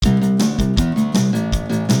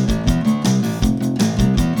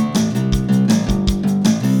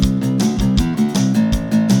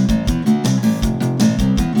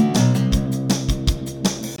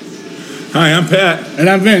Hi, I'm Pat. And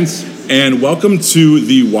I'm Vince. And welcome to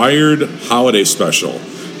the Wired Holiday Special.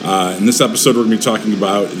 In this episode, we're going to be talking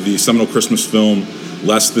about the seminal Christmas film,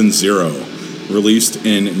 Less Than Zero. Released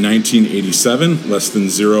in 1987, Less Than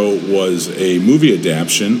Zero was a movie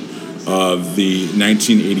adaptation of the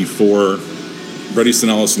 1984 Bret Easton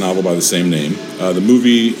Ellis novel by the same name. The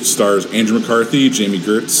movie stars Andrew McCarthy, Jamie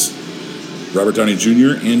Gertz, Robert Downey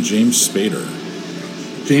Jr., and James Spader.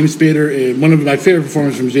 James Spader, one of my favorite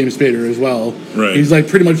performances from James Spader as well. Right. He's like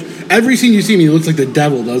pretty much, every scene you see him, he looks like the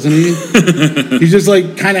devil, doesn't he? He's just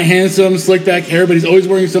like kind of handsome, slick back hair, but he's always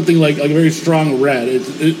wearing something like a very strong red.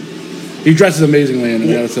 He dresses amazingly in it,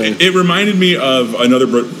 I gotta say. It reminded me of another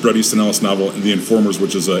Bret Easton Ellis novel, The Informers,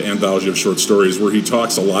 which is an anthology of short stories where he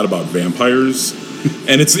talks a lot about vampires.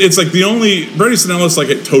 And it's like the only, Bret Easton Ellis like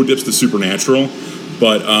it toe dips the supernatural,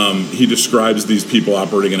 but he describes these people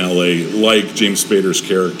operating in LA like James Spader's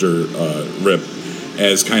character, Rip,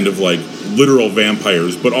 as kind of like literal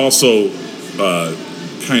vampires, but also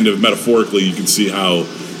kind of metaphorically you can see how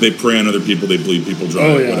they prey on other people, they bleed people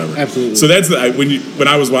dry, whatever. Absolutely. So that's when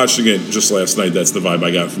I was watching it just last night, that's the vibe I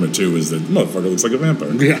got from it too, is that motherfucker looks like a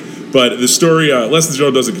vampire. Yeah. But the story, Less Than Zero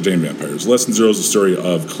doesn't contain vampires. Less Than Zero is the story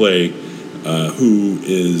of Clay, who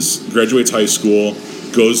graduates high school,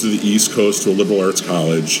 goes to the East Coast to a liberal arts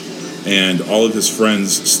college, and all of his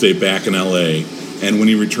friends stay back in LA. And when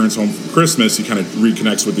he returns home for Christmas, he kind of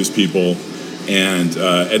reconnects with these people. And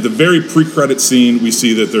at the very pre-credit scene, we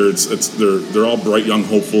see that they're all bright young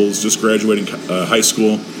hopefuls, just graduating high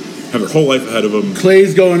school, have their whole life ahead of them.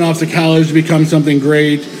 Clay's going off to college to become something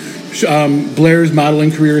great. Blair's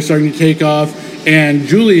modeling career is starting to take off. And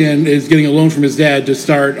Julian is getting a loan from his dad to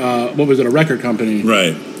start, a record company.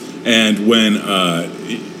 Right. And when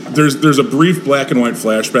there's a brief black and white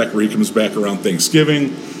flashback where he comes back around Thanksgiving,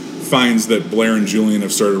 finds that Blair and Julian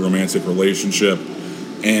have started a romantic relationship,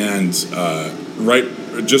 and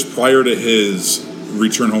just prior to his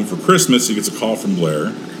return home for Christmas, he gets a call from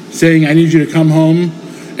Blair saying, "I need you to come home."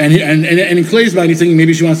 And in Clay's mind, he's thinking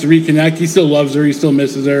maybe she wants to reconnect. He still loves her. He still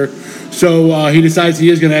misses her. So he decides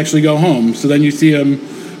he is going to actually go home. So then you see him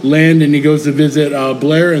land, and he goes to visit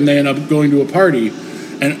Blair, and they end up going to a party.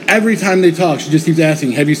 And every time they talk, she just keeps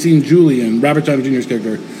asking, "Have you seen Julian?" Robert Downey Jr.'s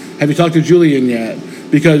character. "Have you talked to Julian yet?"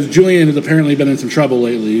 Because Julian has apparently been in some trouble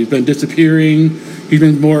lately. He's been disappearing. He's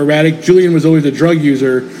been more erratic. Julian was always a drug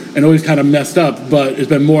user and always kind of messed up, but it's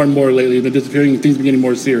been more and more lately. He's been disappearing, and things been getting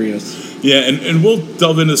more serious. Yeah, and we'll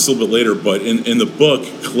delve into this a little bit later, but in the book,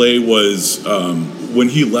 Clay was, when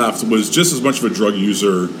he left, was just as much of a drug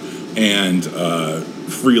user and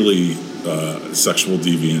freely sexual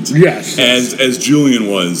deviant as Julian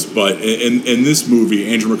was. But in this movie,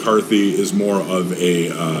 Andrew McCarthy is more of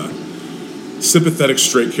a sympathetic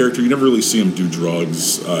straight character. You never really see him do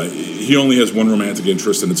drugs. He only has one romantic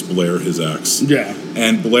interest, and it's Blair, his ex. Yeah.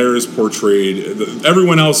 And Blair is portrayed,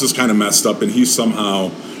 everyone else is kind of messed up, and he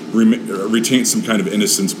somehow retains some kind of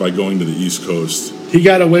innocence by going to the East Coast. He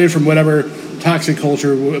got away from whatever toxic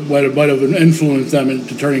culture might have influenced them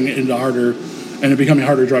into turning it into harder and becoming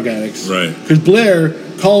harder drug addicts. Right. Because Blair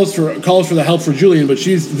calls for the help for Julian, but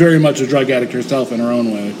she's very much a drug addict herself in her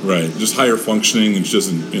own way. Right. Just higher functioning, and she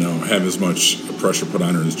doesn't, have as much pressure put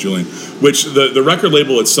on her as Julian. Which the record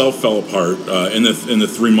label itself fell apart in the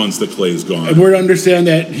 3 months that Clay is gone. And we're to understand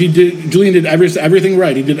that Julian did everything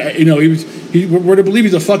right. He did, we're to believe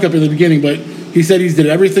he's a fuck up in the beginning, but he said he's did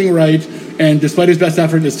everything right, and despite his best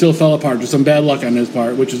effort, it still fell apart. Just some bad luck on his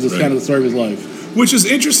part, which is kind of the story of his life. Which is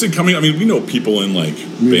interesting we know people in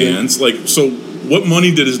bands, so what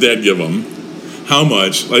money did his dad give him? How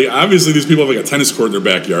much? Obviously these people have a tennis court in their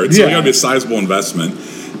backyard, so it gotta be a sizable investment.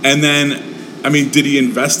 And then, did he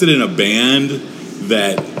invest it in a band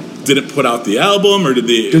that didn't put out the album, or did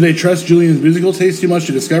they trust Julian's musical taste too much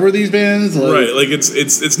to discover these bands? Right,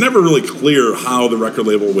 it's never really clear how the record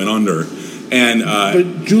label went under. And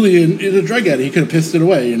but Julian is a drug addict. He could have pissed it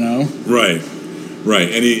away, Right.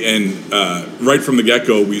 Right, and right from the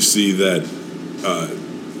get-go, we see that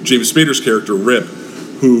James Spader's character Rip,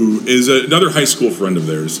 who is another high school friend of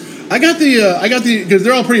theirs. I got the because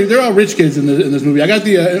they're all rich kids in this movie. I got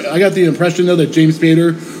the impression though that James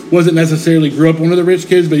Spader wasn't necessarily grew up one of the rich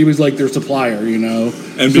kids, but he was like their supplier,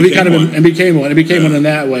 And so he kind of became one in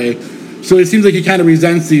that way. So it seems like he kind of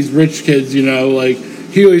resents these rich kids, he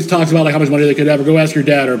always talks about how much money they could have, or go ask your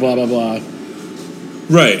dad, or blah blah blah.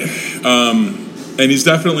 Right. And he's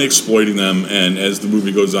definitely exploiting them, and as the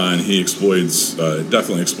movie goes on, he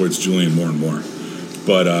definitely exploits Julian more and more.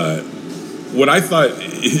 But what I thought,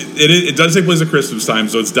 it does take place at Christmas time,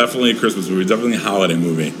 so it's definitely a Christmas movie, definitely a holiday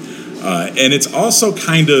movie. And it's also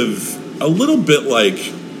kind of a little bit like,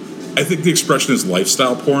 I think the expression is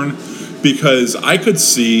lifestyle porn, because I could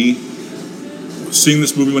seeing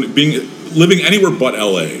this movie living anywhere but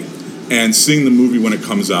LA and seeing the movie when it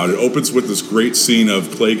comes out. It opens with this great scene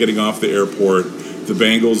of Clay getting off the airport, the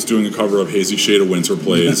Bangles doing a cover of Hazy Shade of Winter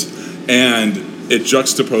plays, and it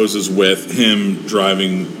juxtaposes with him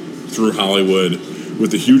driving through Hollywood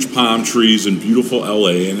with the huge palm trees and beautiful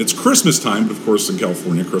LA. And it's Christmas time, but of course in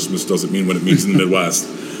California, Christmas doesn't mean what it means in the Midwest.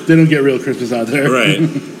 They don't get real Christmas out there. Right.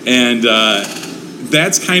 And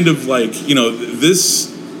that's kind of like, this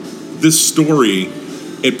story,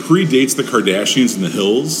 it predates the Kardashians in the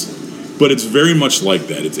Hills, but it's very much like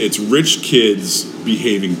that. It's rich kids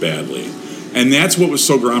behaving badly. And that's what was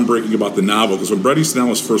so groundbreaking about the novel, because when Bret Easton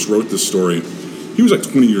Ellis first wrote this story, he was like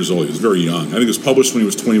 20 years old. He was very young. I think it was published when he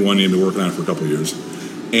was 21. He had been working on it for a couple of years.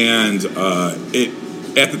 And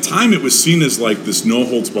at the time, it was seen as like this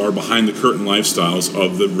no-holds-barred, behind-the-curtain lifestyles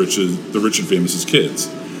of the rich and famous kids.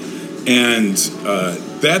 And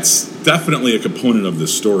that's definitely a component of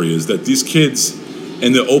this story, is that these kids,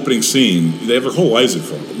 in the opening scene, they have their whole lives in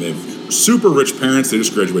front of them. They have super rich parents. They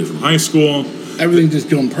just graduated from high school. Everything's just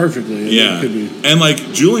going perfectly. Yeah. It could be. And like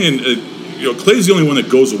Julian, Clay's the only one that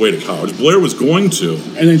goes away to college. Blair was going to.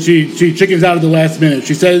 And then she chickens out at the last minute.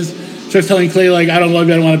 She starts telling Clay, like, I don't love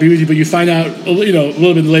you, I don't want to be with you, but you find out, a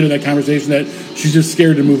little bit later in that conversation that she's just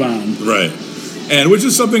scared to move on. Right. And which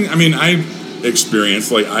is something, I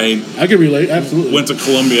experienced. Like, I can relate, absolutely. Went to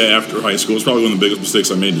Columbia after high school. It's probably one of the biggest mistakes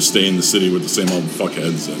I made, to stay in the city with the same old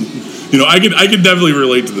fuckheads. And, I could definitely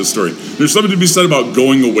relate to this story. There's something to be said about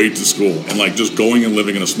going away to school and, like, just going and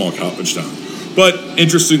living in a small college town. But,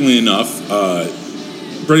 interestingly enough,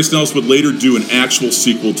 Bret Easton Ellis would later do an actual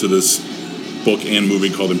sequel to this book and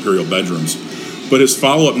movie called Imperial Bedrooms. But his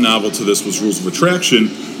follow-up novel to this was Rules of Attraction,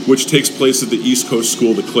 which takes place at the East Coast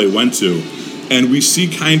school that Clay went to. And we see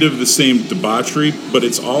kind of the same debauchery, but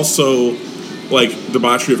it's also like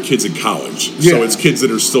debauchery of kids in college. Yeah. So it's kids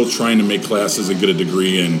that are still trying to make classes and get a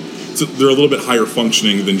degree, and so they're a little bit higher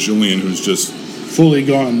functioning than Julian, who's just fully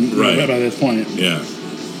gone right by this point. Yeah.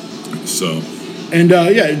 So. And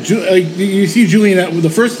you see Julian the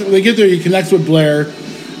first they get there. He connects with Blair,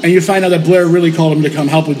 and you find out that Blair really called him to come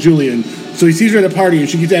help with Julian. So he sees her at a party, and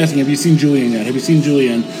she keeps asking, "Have you seen Julian yet? Have you seen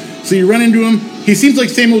Julian?" So you run into him. He seems like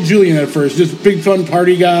same old Julian at first, just big fun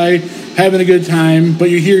party guy, having a good time. But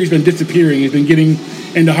you hear he's been disappearing. He's been getting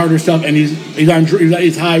into harder stuff, and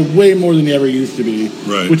he's high way more than he ever used to be,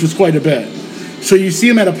 right. Which was quite a bit. So you see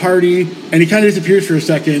him at a party, and he kind of disappears for a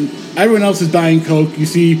second. Everyone else is buying Coke. You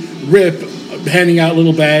see Rip handing out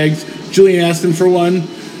little bags. Julian asked him for one,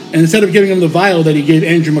 and instead of giving him the vial that he gave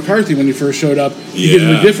Andrew McCarthy when he first showed up, he gives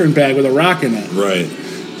him a different bag with a rock in it. Right.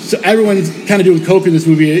 So everyone's kind of doing Coke in this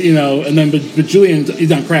movie, and then but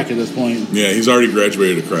he's on crack at this point. Yeah, he's already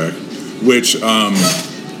graduated to crack, which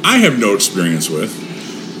I have no experience with,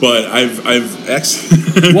 but I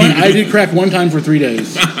did crack one time for 3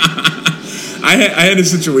 days. I had a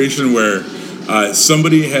situation where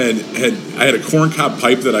somebody I had a corncob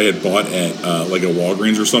pipe that I had bought at like a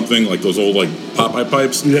Walgreens or something, like those old like Popeye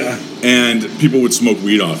pipes. Yeah. And people would smoke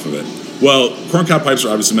weed off of it. Well, corncob pipes are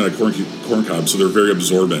obviously made of corncob, so they're very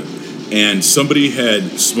absorbent. And somebody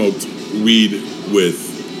had smoked weed with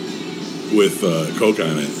Coke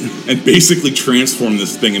on it, and basically transformed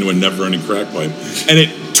this thing into a never-ending crack pipe. And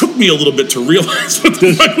it took me a little bit to realize what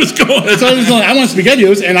the fuck was going on. So I want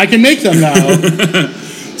SpaghettiOs, and I can make them now.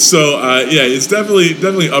 So it's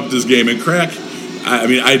definitely upped his game. And crack,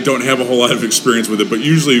 I don't have a whole lot of experience with it, but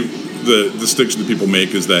usually the distinction that people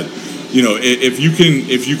make is that, if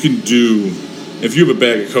you have a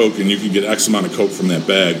bag of Coke and you can get X amount of Coke from that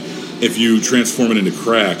bag, if you transform it into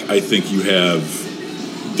crack, I think you have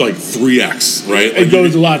like 3x, right? It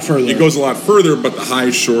goes a lot further. It goes a lot further, but the high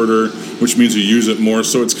is shorter, which means you use it more.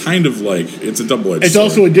 So it's kind of like, it's a double-edged sword. It's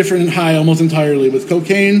also a different high almost entirely. With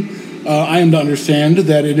cocaine, I am to understand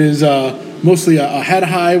that it is mostly a head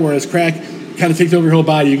high, whereas crack kind of takes over your whole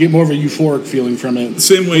body. You get more of a euphoric feeling from it. The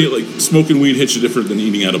same way, like, smoking weed hits you different than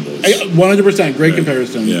eating edibles. 100%. Great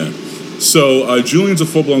comparison. Yeah. So Julian's a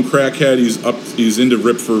full-blown crackhead. He's into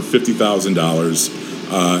Rip for $50,000.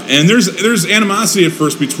 And there's animosity at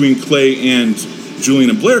first between Clay and Julian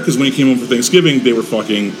and Blair, because when he came home for Thanksgiving, they were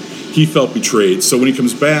fucking. He felt betrayed. So when he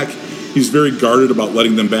comes back, he's very guarded about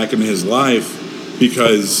letting them back into his life,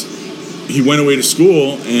 because he went away to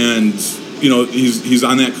school and he's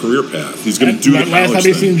on that career path. He's going to do the college last time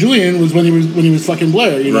he seen Julian was when he was fucking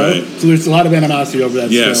Blair. Right. So there's a lot of animosity over that.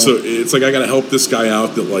 Yeah. still. So it's like, I got to help this guy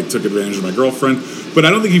out that like took advantage of my girlfriend. But I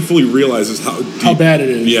don't think he fully realizes how bad it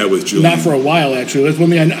is. Yeah, with Julian. Not for a while, actually. That's one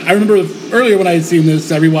thing I remember earlier when I had seen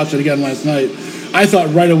this. I rewatched it again last night. I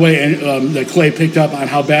thought right away that Clay picked up on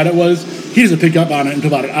how bad it was. he doesn't pick up on it until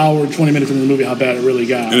about an hour and 20 minutes into the movie how bad it really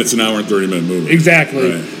got. And it's an hour and 30-minute movie.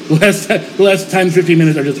 Exactly. Right. The last 10, 15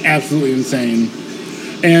 minutes are just absolutely insane.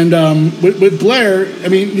 And with Blair, I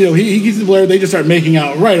mean, he gets to Blair, they just start making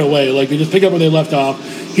out right away. Like, they just pick up where they left off.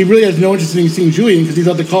 He really has no interest in seeing Julian because he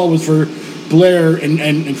thought the call was for Blair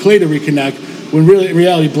and Clay to reconnect, when really, in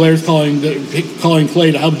reality, Blair's calling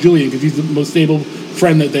Clay to help Julian because he's the most stable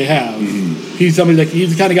friend that they have. Mm-hmm. He's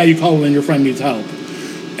the kind of guy you call when your friend needs help.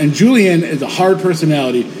 And Julian is a hard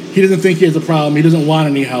personality. He doesn't think he has a problem. He doesn't want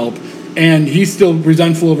any help. And he's still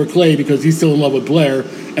resentful over Clay because he's still in love with Blair.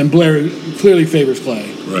 And Blair clearly favors Clay.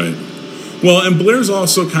 Right. Well, and Blair's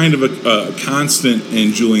also kind of a constant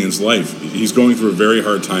in Julian's life. He's going through a very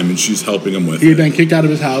hard time, and she's helping him with it. He had been kicked out of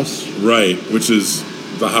his house. Right,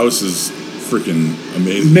 the house is freaking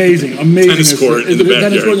amazing. Amazing. Tennis court in the backyard.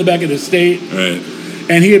 Tennis court in the back of the estate. Right.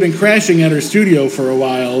 And he had been crashing at her studio for a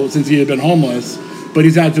while since he had been homeless, but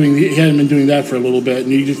he hadn't been doing that for a little bit,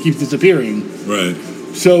 and he just keeps disappearing. Right.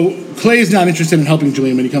 So Clay's not interested in helping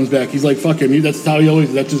Julian when he comes back. He's like, fuck him. That's how he always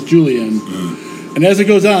is. That's just Julian. And as it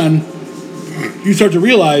goes on, you start to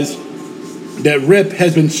realize that Rip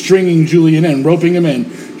has been stringing Julian in, roping him in.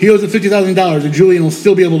 He owes him $50,000, and Julian will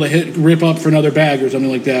still be able to hit Rip up for another bag or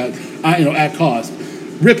something like that, at cost.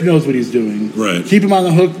 Rip knows what he's doing. Right. Keep him on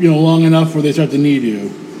the hook, long enough where they start to need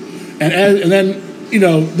you. And then,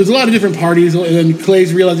 there's a lot of different parties, and then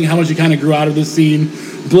Clay's realizing how much he kind of grew out of this scene.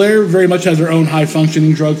 Blair very much has her own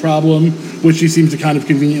high-functioning drug problem, which she seems to kind of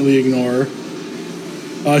conveniently ignore.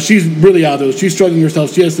 She's really out there. She's struggling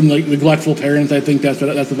herself. She has some neglectful parents. I think that's the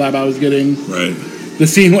vibe I was getting. Right. The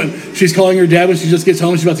scene when she's calling her dad when she just gets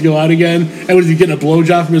home, she's about to go out again, and was he getting a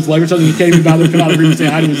blowjob from his wife or something? He can't even bother to come out of the room and say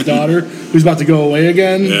hi to his daughter, who's about to go away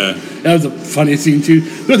again. Yeah. That was a funny scene too.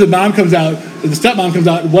 But the mom comes out, the stepmom comes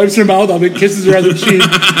out, wipes her mouth off, and kisses her on the cheek,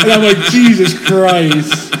 and I'm like, Jesus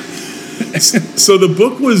Christ. So the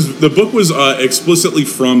book was explicitly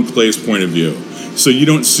from Clay's point of view, so you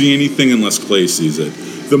don't see anything unless Clay sees it.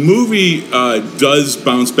 The movie does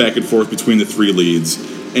bounce back and forth between the three leads,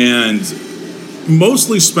 and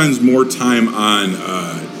mostly spends more time on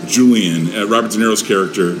Julian, Robert Downey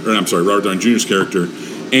Jr.'s character,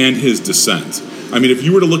 and his descent. I mean, if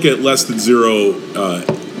you were to look at Less Than Zero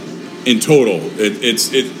in total, it's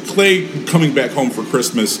Clay coming back home for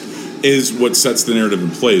Christmas is what sets the narrative in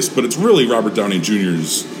place, but it's really Robert Downey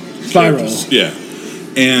Jr.'s spiral. Yeah.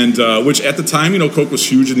 And which at the time, Coke was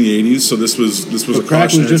huge in the 80s, so this was a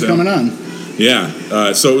crack was just tale. coming on. Yeah,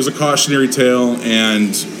 so it was a cautionary tale,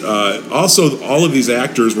 and also all of these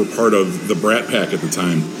actors were part of the Brat Pack at the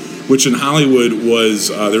time, which in Hollywood was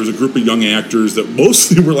there was a group of young actors that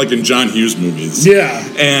mostly were like in John Hughes movies. Yeah,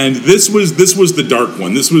 and this was the dark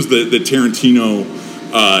one. This was the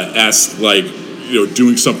Tarantino-esque,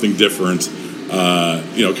 doing something different,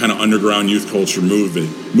 kind of underground youth culture movie.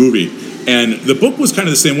 And the book was kind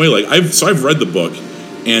of the same way. I've read the book,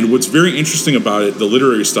 and what's very interesting about it, the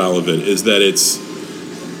literary style of it, is that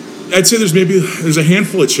I'd say there's a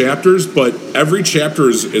handful of chapters, but every chapter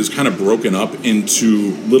is kind of broken up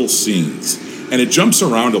into little scenes, and it jumps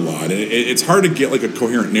around a lot. And it's hard to get a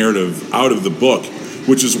coherent narrative out of the book,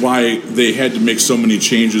 which is why they had to make so many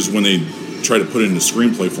changes when they tried to put it into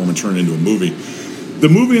screenplay form and turn it into a movie. The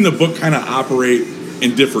movie and the book kind of operate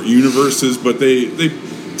in different universes, but they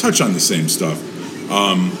touch on the same stuff.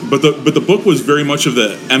 But the book was very much of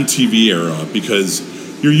the MTV era, because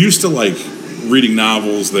you're used to reading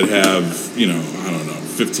novels that have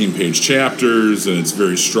 15-page chapters, and it's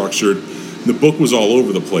very structured. The book was all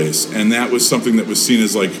over the place, and that was something that was seen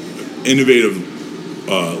as innovative,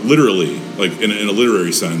 literally, in a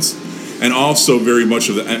literary sense. And also very much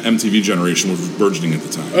of the MTV generation was burgeoning at the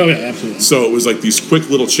time. Oh, yeah, absolutely. So it was these quick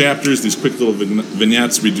little chapters, these quick little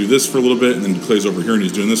vignettes. We do this for a little bit, and then Clay's over here, and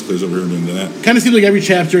he's doing this, Clay's over here, and doing that. Kind of seems like every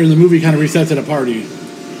chapter in the movie kind of resets at a party.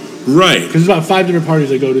 Right. Because there's about 5 different parties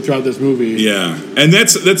they go to throughout this movie. Yeah. And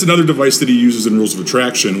that's another device that he uses in Rules of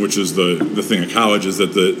Attraction, which is the thing at college, is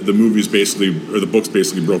that the movie's basically, or the book's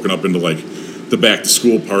basically broken up into the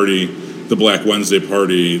back-to-school party, the Black Wednesday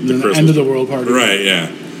party, the Christmas... end of the world party. Right,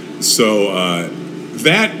 yeah. So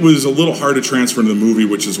that was a little hard to transfer into the movie,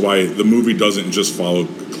 which is why the movie doesn't just follow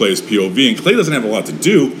Clay's POV. And Clay doesn't have a lot to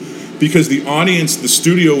do, because the audience, the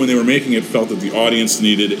studio, when they were making it, felt that the audience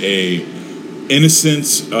needed a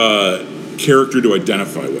innocent character to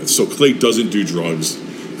identify with. So Clay doesn't do drugs.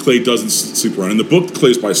 Clay doesn't sleep around. In the book,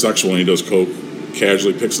 Clay's bisexual, and he does coke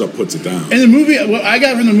casually, picks it up, puts it down. In the movie, what I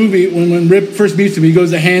got from the movie, when Rip first meets him, he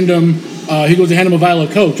goes to hand him a vial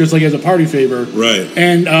of coke, just as a party favor. Right.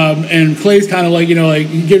 And Clay's kind of he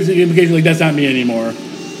gives the indication that's not me anymore.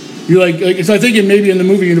 You like so I think maybe in the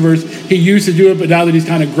movie universe he used to do it, but now that he's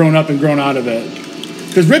kind of grown up and grown out of it,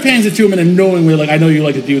 because Rip hands it to him in a knowing way, like I know you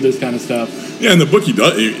like to do this kind of stuff. Yeah, in the book he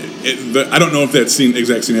does. I don't know if that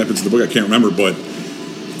exact scene happens in the book. I can't remember, but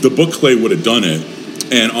the book Clay would have done it,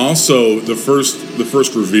 and also the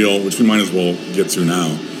first reveal, which we might as well get to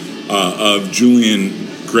now, of Julian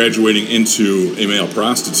graduating into a male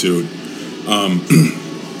prostitute.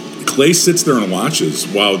 Clay sits there and watches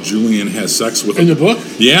while Julian has sex with in the book.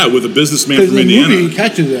 Yeah, with a businessman from Indiana. In the movie, he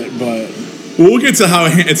catches it, but we'll get to how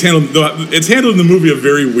it's handled. It's handled in the movie a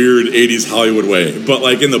very weird '80s Hollywood way, but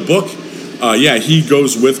like in the book, he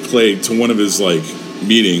goes with Clay to one of his like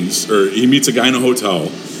meetings, or he meets a guy in a hotel,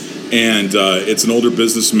 and it's an older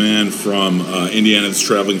businessman from Indiana that's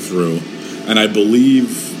traveling through, and I believe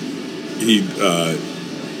he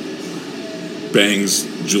bangs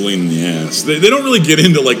Julian in the ass. They don't really get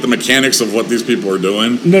into like the mechanics of what these people are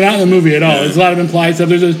doing. No, not in the movie at all. Yeah. There's a lot of implied stuff.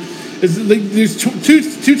 There's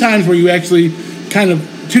two times where you actually kind of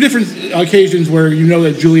two different occasions where you know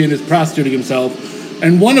that Julian is prostituting himself,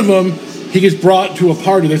 and one of them he gets brought to a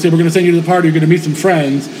party. They say we're going to send you to the party. You're going to meet some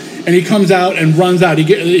friends, and he comes out and runs out. He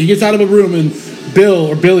gets out of a room and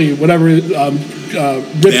Billy, whatever,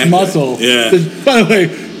 Rip's muscle. Yeah. Says, by the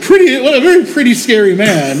way. What a very pretty scary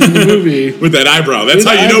man in the movie. With that eyebrow. That's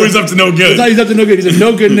how you know he's up to no good. That's how he's up to no good. He's a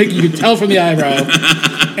no good Nick. You can tell from the eyebrow.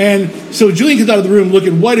 And so Julian comes out of the room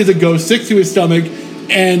looking white as a ghost, sick to his stomach.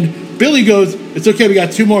 And Billy goes, it's okay, we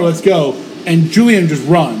got two more, let's go. And Julian just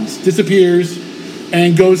runs, disappears,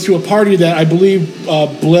 and goes to a party that I believe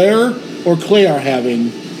Blair or Clay are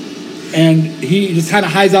having. And he just kind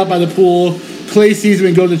of hides out by the pool. Clay sees him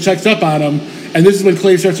and goes and checks up on him. And this is when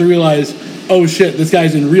Clay starts to realize, oh shit, this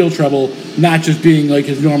guy's in real trouble, not just being like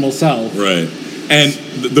his normal self. Right. And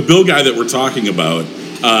the Bill guy that we're talking about,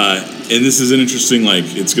 and this is an interesting, like,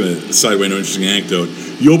 it's going to segue into an interesting anecdote.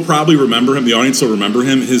 You'll probably remember him. The audience will remember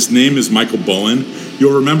him. His name is Michael Bowen.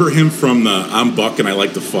 You'll remember him from the I'm Buck and I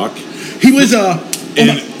Like to Fuck. He was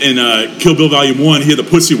in Kill Bill Volume 1, he had the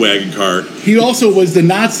pussy wagon car. He also was the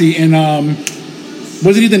Nazi in,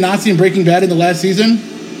 wasn't he the Nazi in Breaking Bad in the last season?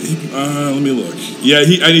 Let me look. Yeah,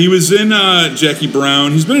 he was in Jackie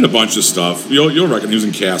Brown. He's been in a bunch of stuff. You'll reckon he was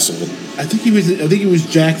in Castle. I think he was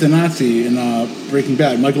Jack the Nazi in Breaking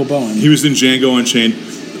Bad. Michael Bowen. He was in Django Unchained.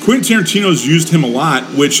 Quentin Tarantino's used him a lot,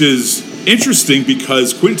 which is interesting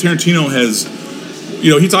because Quentin Tarantino has,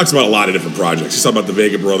 he talks about a lot of different projects. He's talked about the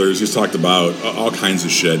Vega Brothers. He's talked about all kinds of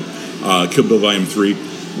shit. Kill Bill Volume 3.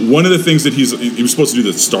 One of the things that he was supposed to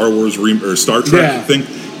do the Star Wars or Star Trek thing.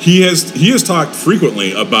 He has talked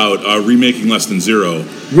frequently about remaking Less Than Zero.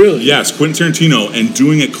 Really? Yes, Quentin Tarantino, and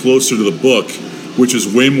doing it closer to the book, which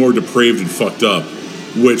is way more depraved and fucked up,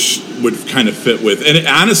 which would kind of fit with. And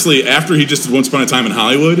honestly, after he just did Once Upon a Time in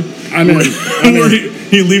Hollywood, where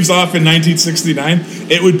he leaves off in 1969,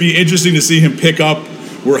 it would be interesting to see him pick up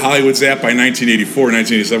where Hollywood's at by 1984,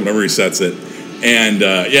 1987, whenever he sets it. And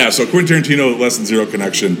so Quentin Tarantino, Less Than Zero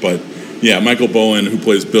connection, but yeah, Michael Bowen, who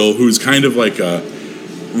plays Bill, who's kind of like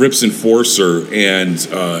Rip's enforcer, and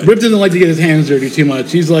Rip doesn't like to get his hands dirty too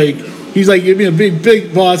much. He's like you'd be a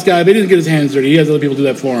big boss guy, but he doesn't get his hands dirty. He has other people do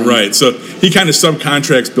that for him. Right. So he kind of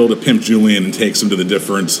subcontracts Bill to pimp Julian and takes him to the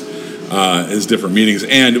his different meetings.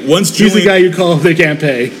 And once Julian, he's the guy you call if they can't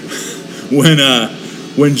pay.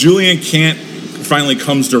 When Julian finally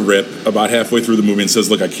comes to Rip about halfway through the movie and says,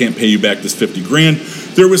 "Look, I can't pay you back this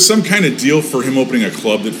 $50,000." There was some kind of deal for him opening a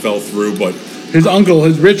club that fell through, but his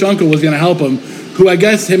rich uncle, was going to help him. Who I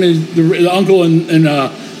guess him and the uncle and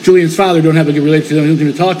Julian's father don't have a good relationship. They don't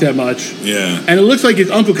seem to talk that much. Yeah. And it looks like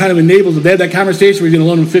his uncle kind of enables it. They had that conversation where he's going to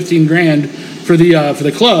loan him $15,000 for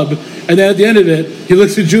the club, and then at the end of it, he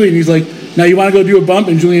looks at Julian. He's like, "Now you want to go do a bump?"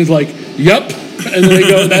 And Julian's like, "Yup." And then they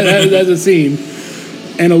go. That's a scene.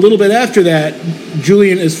 And a little bit after that,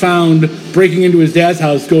 Julian is found breaking into his dad's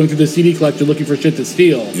house, going through the CD collector looking for shit to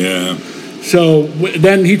steal. Yeah. So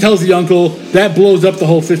then he tells the uncle that blows up the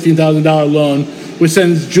whole $15,000 loan, which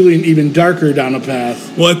sends Julian even darker down a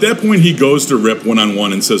path. Well, at that point, he goes to Rip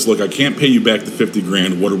one-on-one and says, "Look, I can't pay you back the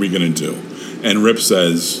 $50,000. What are we going to do?" And Rip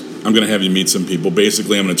says, "I'm going to have you meet some people.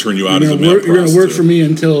 Basically, I'm going to turn you out as a male prostitute. You're going to work for me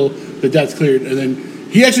until the debt's cleared." And then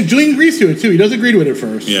Julian agrees to it, too. He does agree to it at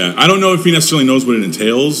first. Yeah. I don't know if he necessarily knows what it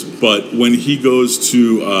entails, but when he goes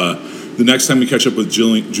to, the next time we catch up with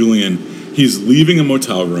Julian, he's leaving a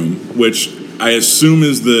motel room, which I assume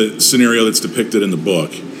is the scenario that's depicted in the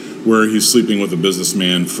book, where he's sleeping with a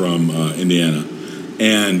businessman from Indiana.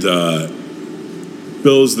 And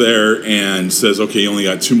Bill's there and says, "Okay, you only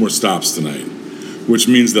got 2 more stops tonight," which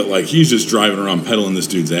means that like he's just driving around peddling this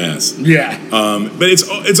dude's ass. Yeah. But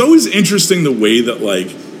it's always interesting the way that like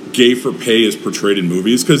gay for pay is portrayed in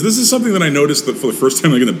movies, because this is something that I noticed that for the first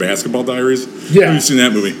time, like in the Basketball Diaries. Yeah, have you seen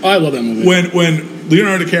that movie? Oh, I love that movie. When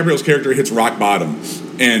Leonardo DiCaprio's character hits rock bottom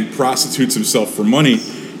and prostitutes himself for money,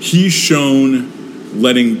 he's shown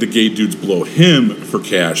letting the gay dudes blow him for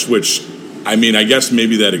cash, which, I mean, I guess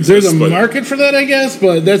maybe that exists. There's a market for that, I guess,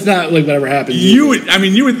 but that's not like whatever happens. You would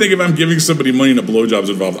think if I'm giving somebody money and a blowjob's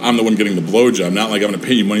involved, I'm the one getting the blowjob, not like I'm going to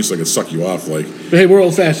pay you money so I can suck you off. Like, but hey, we're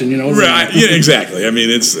old fashioned, you know. Right? Yeah, exactly. I mean,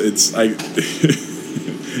 it's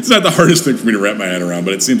not the hardest thing for me to wrap my head around,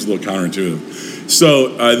 but it seems a little counterintuitive.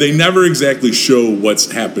 So they never exactly show what's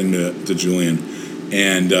happened to Julian,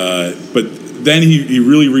 and but then he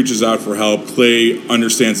really reaches out for help. Clay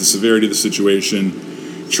understands the severity of the situation.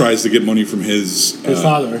 Tries to get money from his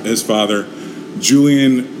father.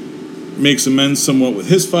 Julian makes amends somewhat with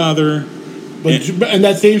his father. But in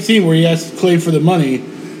that same scene where he asks Clay for the money,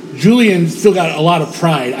 Julian still got a lot of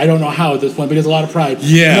pride. I don't know how at this point, but he has a lot of pride.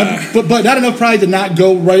 Yeah. But not enough pride to not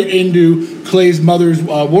go right into Clay's mother's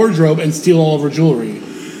wardrobe and steal all of her jewelry.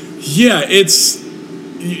 Yeah,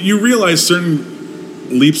 you realize certain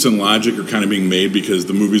leaps in logic are kind of being made because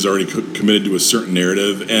the movie's already committed to a certain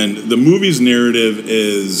narrative, and the movie's narrative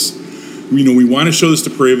is, we want to show this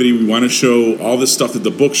depravity, we want to show all this stuff that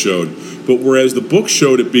the book showed, but whereas the book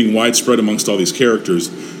showed it being widespread amongst all these characters,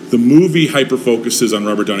 the movie hyper focuses on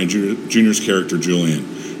Robert Downey Jr.'s character Julian.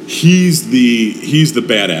 He's the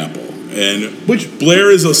bad apple, and which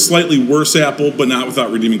Blair is a slightly worse apple, but not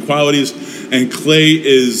without redeeming qualities, and Clay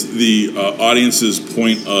is the audience's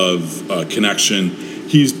point of connection.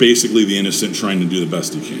 He's basically the innocent trying to do the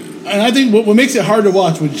best he can. And I think what makes it hard to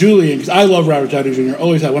watch with Julian, because I love Robert Downey Jr.,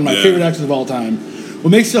 always had one of my favorite actors of all time. What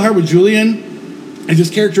makes it hard with Julian is his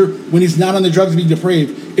character, when he's not on the drugs being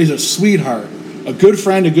depraved, is a sweetheart, a good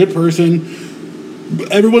friend, a good person.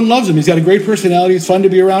 Everyone loves him. He's got a great personality. He's fun to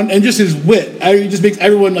be around. And just his wit. He just makes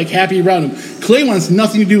everyone happy around him. Clay wants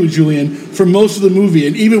nothing to do with Julian for most of the movie.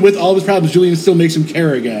 And even with all of his problems, Julian still makes him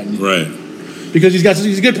care again. Right. Because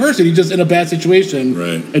he's a good person. He's just in a bad situation,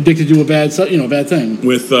 right? Addicted to a bad thing.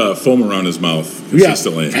 With foam around his mouth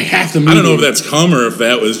consistently. Yeah, half the movie. I don't know if that's cum or if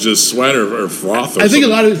that was just sweat or froth. I think a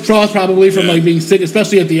lot of froth probably from being sick,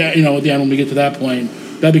 especially at the at the end when we get to that point.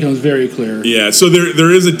 That becomes very clear. Yeah, so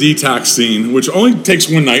there is a detox scene, which only takes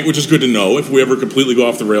one night, which is good to know. If we ever completely go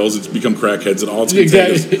off the rails, it's become crackheads and all it's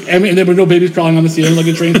exactly. I mean, there were no babies crawling on the ceiling like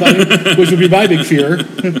a train fighting, which would be my big fear.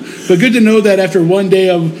 But good to know that after one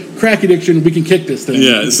day of crack addiction, we can kick this thing.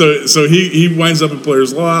 Yeah, so he winds up in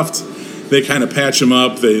Blair's loft. They kind of patch him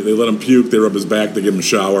up. They let him puke. They rub his back. They give him a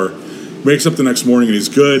shower. Wakes up the next morning and he's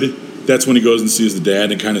good. That's when he goes and sees the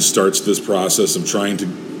dad and kind of starts this process of trying to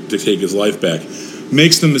take his life back.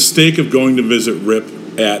 Makes the mistake of going to visit Rip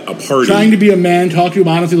at a party. Trying to be a man, talk to him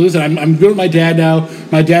honestly. Listen, I'm good with my dad now.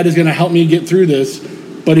 My dad is going to help me get through this.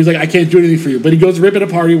 But he's like, I can't do anything for you. But he goes to Rip at a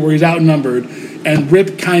party where he's outnumbered. And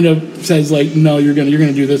Rip kind of says, no, you're gonna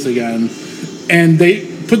do this again. And they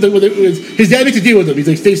put his dad makes a deal with him. He's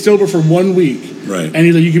like, stay sober for 1 week. Right. And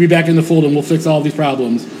he's like, you can be back in the fold and we'll fix all these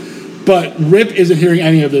problems. But Rip isn't hearing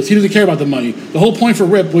any of this. He doesn't care about the money. The whole point for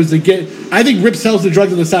Rip was I think Rip sells the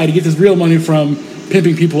drugs on the side. He gets his real money from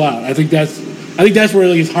pimping people out. I think that's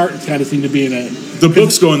where his heart kind of seemed to be in it. The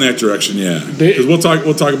books go in that direction, yeah. Because we'll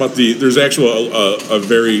talk about there's actually a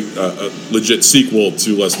very legit sequel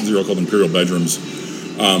to Less Than Zero called Imperial Bedrooms.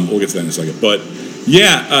 We'll get to that in a second. But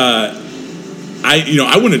yeah,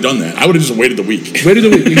 I wouldn't have done that. I would have just waited the week. Exactly.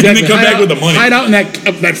 And then come back with the money. Hide out in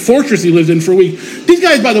that fortress he lives in for a week. These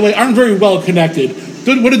guys, by the way, aren't very well connected.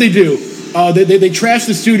 What did they do? They trash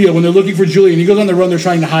the studio when they're looking for Julian. He goes on the run. They're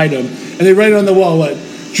trying to hide him, and they write it on the wall. What?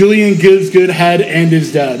 Julian gives good head and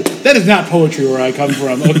is dead. That is not poetry where I come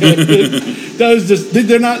from. Okay, that was just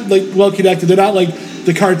they're not well connected. They're not like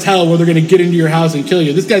the cartel where they're going to get into your house and kill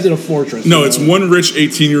you. This guy's in a fortress. No, it's one rich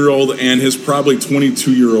 18-year-old and his probably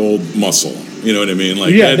 22-year-old muscle. You know what I mean?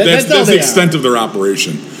 That's the extent of their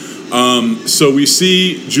operation. So we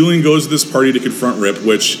see Julian goes to this party to confront Rip,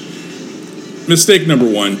 which. Mistake number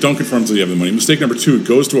one, don't confirm until you have the money. Mistake number two,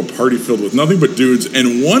 goes to a party filled with nothing but dudes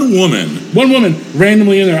and one woman. One woman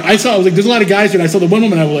randomly in there. I was like, there's a lot of guys here, and I saw the one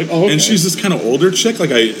woman, I was like, oh, okay. And she's this kind of older chick.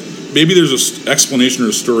 Maybe there's an explanation or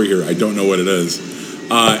a story here. I don't know what it is.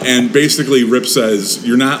 And basically, Rip says,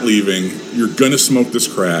 you're not leaving. You're going to smoke this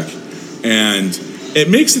crack. And it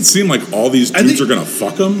makes it seem like all these dudes are going to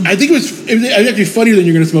fuck him. I think it was actually funnier than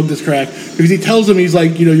you're going to smoke this crack, because he tells him, he's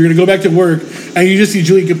like, you're going to go back to work, and you just see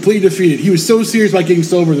Julian completely defeated. He was so serious about getting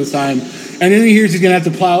sober this time, and then he hears he's going to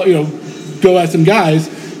have to go at some guys.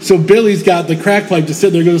 So Billy's got the crack pipe to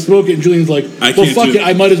sit there, going to smoke it, and Julian's like, well, fuck it,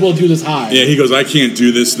 I might as well do this high. Yeah, he goes, I can't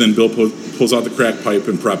do this. And then Bill pulls out the crack pipe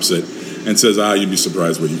and preps it. and says, you'd be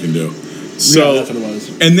surprised what you can do. So, that's what it was.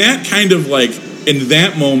 And that kind of like, in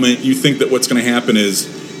that moment, you think that what's going to happen is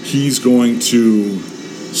he's going to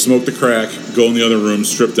smoke the crack, go in the other room,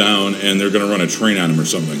 strip down, and they're going to run a train on him or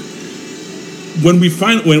something. When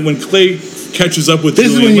Clay catches up with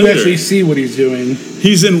this Julian is when you later, actually see what he's doing.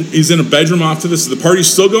 He's in a bedroom off to this. The party's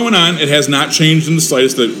still going on. It has not changed in the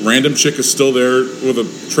slightest. The random chick is still there with a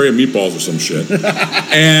tray of meatballs or some shit.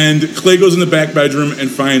 And Clay goes in the back bedroom and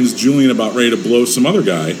finds Julian about ready to blow some other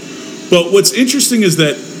guy. But what's interesting is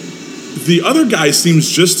that the other guy seems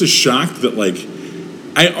just as shocked that, like,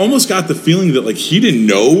 I almost got the feeling that, like, he didn't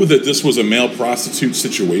know that this was a male prostitute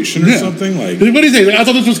situation or something. Like, what do you think? Like, I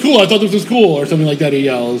thought this was cool. Or something like that. He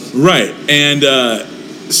yells. Right, and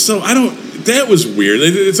so I don't. That was weird.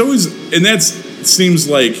 It's always, and that seems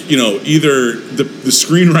like, either the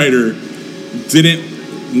screenwriter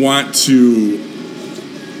didn't want to,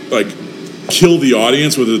 like, kill the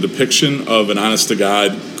audience with a depiction of an honest to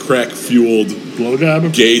God crack fueled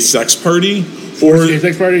blowjob gay sex party. Or gay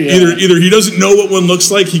sex party, yeah. Either he doesn't know what one looks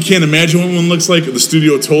like, he can't imagine what one looks like, the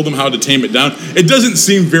studio told him how to tame it down. It doesn't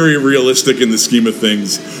seem very realistic in the scheme of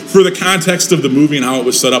things for the context of the movie and how it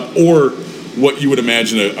was set up, or what you would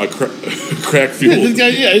imagine a crack fuel. You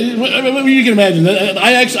can imagine.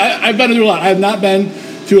 I've been to a lot. I have not been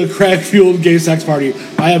to a crack fueled gay sex party.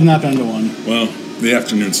 I have not been to one. Well, the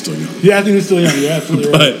afternoon's still young. The afternoon's still young. You're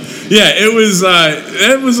absolutely right. But yeah, it was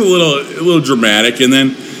a little dramatic, and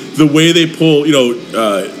then the way they pull,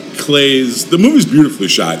 Clay's, the movie's beautifully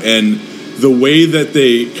shot, and the way that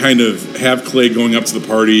they kind of have Clay going up to the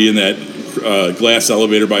party in that glass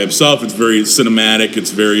elevator by himself, it's very cinematic,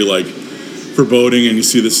 it's very, like, foreboding, and you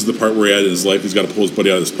see this is the part where he had his life, he's got to pull his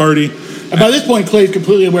buddy out of this party. And by this point, Clay's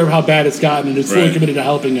completely aware of how bad it's gotten, and is fully committed to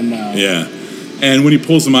helping him now. Yeah. And when he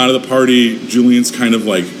pulls him out of the party, Julian's kind of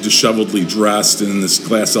like disheveledly dressed in this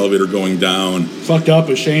glass elevator going down. Fucked up,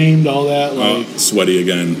 ashamed, all that. Like, sweaty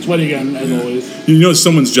again, as always. You know,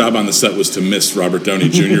 someone's job on the set was to miss Robert Downey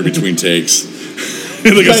Jr. between takes.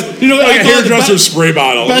 like a hairdresser spray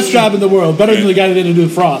bottle. Best job in the world. Better than the guy that didn't do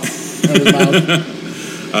the froth out of his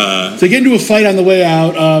mouth. So they get into a fight on the way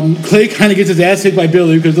out. Clay kind of gets his ass kicked by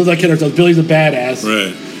Billy, because let's not kid ourselves, Billy's a badass.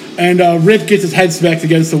 Right. And Rick gets his head smacked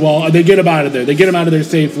against the wall. They get him out of there. They get him out of there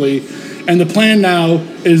safely. And the plan now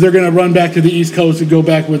is they're going to run back to the East Coast and go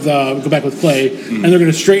back with Clay, and they're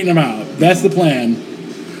going to straighten him out. That's the plan.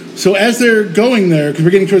 So as they're going there, because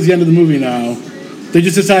we're getting towards the end of the movie now, they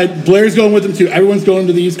just decide Blair's going with them too. Everyone's going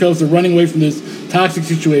to the East Coast. They're running away from this toxic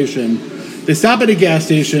situation. They stop at a gas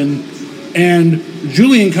station, and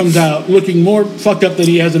Julian comes out looking more fucked up than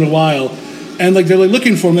he has in a while. And they're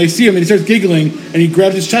looking for him. They see him, and he starts giggling, and he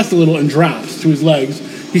grabs his chest a little and drops to his legs.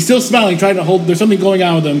 He's still smiling, trying to hold. There's something going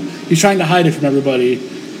on with him. He's trying to hide it from everybody.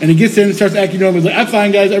 And he gets in and starts acting normal. He's like, "I'm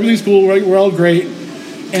fine, guys. Everything's cool. We're all great."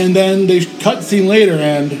 And then they cut scene later,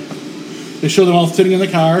 and they show them all sitting in the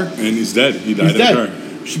car. And he's dead. He died in the car.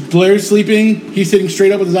 Blair's sleeping. He's sitting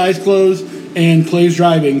straight up with his eyes closed, and Clay's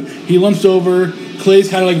driving. He limps over. Clay's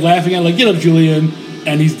kind of laughing at him, "Get up, Julian!"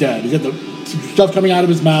 And he's dead. He's got the stuff coming out of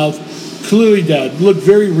his mouth. Clearly dead. Looked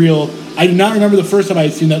very real. I do not remember the first time I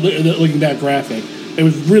had seen that looking that graphic. It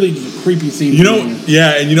was really just a creepy scene.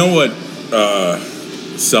 And you know what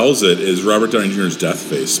sells it is Robert Downey Jr.'s death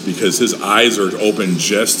face, because his eyes are open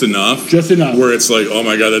just enough where it's like, oh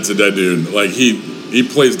my god, that's a dead dude. Like he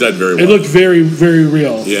plays dead very well. It looked very, very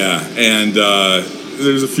real. Yeah, and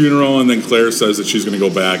there's a funeral, and then Claire says that she's going to go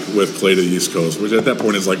back with Clay to the East Coast, which at that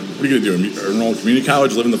point is like, what are you going to do? Enroll in community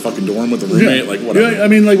college, live in the fucking dorm with a roommate? Like, whatever. Yeah, I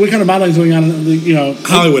mean, what kind of modeling is going on?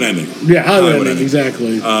 Hollywood ending. Yeah, Hollywood ending,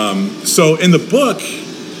 exactly. So in the book,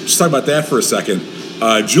 just talk about that for a second.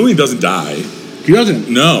 Julian doesn't die. He doesn't?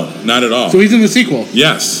 No, not at all. So he's in the sequel?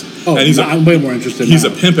 Yes. Oh, and I'm way more interested He's a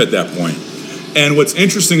pimp at that point. And what's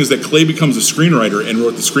interesting is that Clay becomes a screenwriter and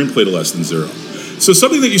wrote the screenplay to Less Than Zero. So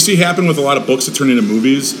something that you see happen with a lot of books that turn into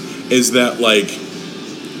movies is that, like,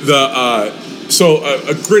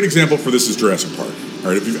 a great example for this is Jurassic Park. All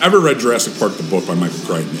right, if you've ever read Jurassic Park, the book by Michael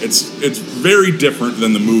Crichton, it's very different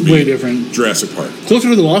than the movie. Way different. Jurassic Park. Closer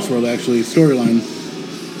to the Lost World, actually, storyline.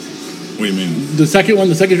 What do you mean? The second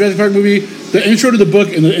Jurassic Park movie, the intro to the book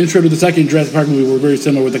and the intro to the second Jurassic Park movie were very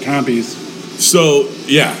similar with the compies. So,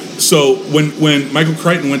 yeah. So when Michael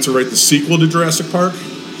Crichton went to write the sequel to Jurassic Park,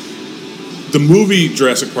 the movie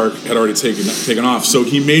Jurassic Park had already taken off, so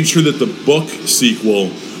he made sure that the book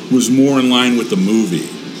sequel was more in line with the movie,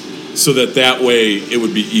 so that way it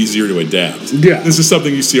would be easier to adapt. Yeah. This is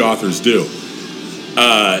something you see authors do.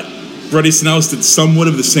 Bret Easton Ellis did somewhat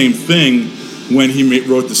of the same thing when he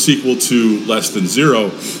wrote the sequel to Less Than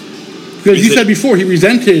Zero. Because you said before he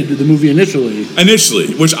resented the movie initially.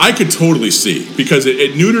 Initially, which I could totally see, because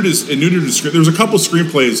it neutered his script. There was a couple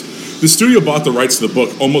screenplays. The studio bought the rights to the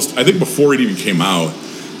book almost, I think, before it even came out,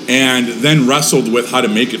 and then wrestled with how to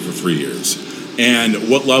make it for 3 years and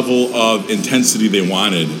what level of intensity they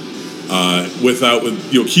wanted, without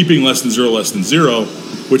keeping less than zero,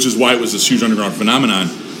 which is why it was this huge underground phenomenon.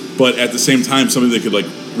 But at the same time, something they could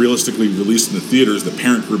realistically release in the theaters that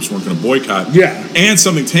parent groups weren't going to boycott. Yeah. And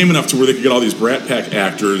something tame enough to where they could get all these Brat Pack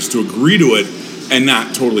actors to agree to it and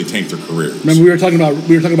not totally tank their careers. Remember we were talking about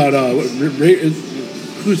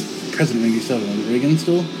who's President in '87? Reagan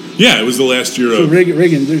still? Yeah, it was the last year of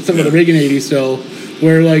Reagan. There's something about the Reagan '80s still,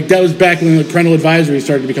 where that was back when parental advisory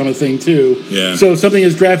started to become a thing too. Yeah. So something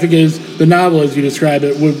as graphic as the novel, as you describe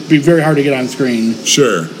it, would be very hard to get on screen.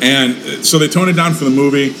 Sure. And so they toned it down for the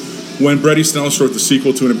movie. When Bret Easton Ellis wrote the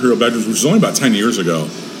sequel to An Imperial Bedrooms, which was only about 10 years ago,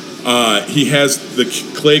 he has the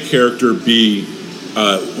Clay character be,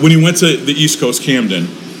 when he went to the East Coast, Camden,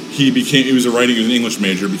 he was an English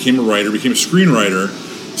major, became a writer, became a screenwriter,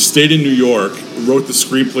 stayed in New York, wrote the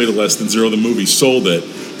screenplay to Less Than Zero, the movie, sold it.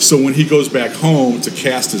 So when he goes back home to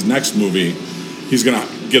cast his next movie, he's going to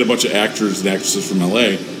get a bunch of actors and actresses from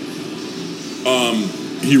L.A.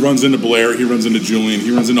 He runs into Blair, he runs into Julian, he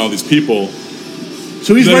runs into all these people.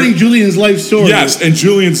 So he's writing Julian's life story. Yes, and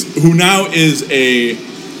Julian's, who now is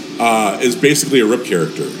basically a Rip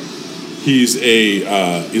character. He's a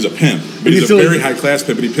pimp, but he's a very high class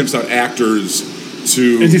pimp. But he pimps out actors to.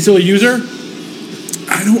 Is he still a user?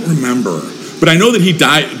 I don't remember, but I know that he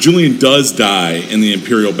died. Julian does die in the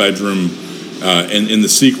Imperial Bedroom, in the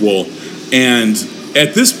sequel, and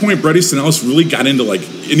at this point, Bret Easton Ellis really got into and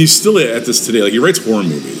he's still at this today. He writes horror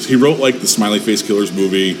movies. He wrote the Smiley Face Killers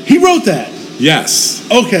movie. He wrote that. Yes.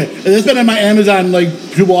 Okay, and it's been on my Amazon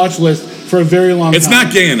to watch list for a very long time. It's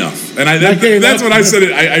not gay enough, and that's what I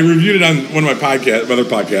said. I reviewed it on one of my other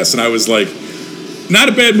podcasts, and I was like, not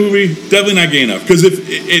a bad movie, definitely not gay enough. Because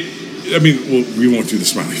we won't do the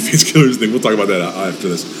Smiley Face Killers thing. We'll talk about that after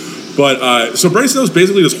this. But so Bret Easton Ellis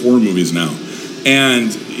basically does horror movies now,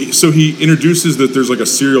 and so he introduces that there's a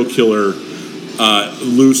serial killer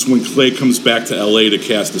loose when Clay comes back to L.A. to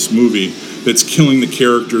cast this movie that's killing the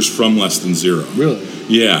characters from Less Than Zero. Really?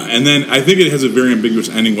 Yeah, and then I think it has a very ambiguous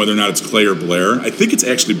ending whether or not it's Clay or Blair. I think it's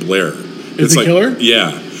actually Blair. Is the killer?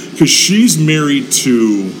 Yeah, because she's married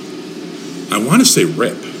to, I want to say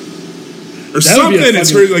Rip. Or something. It's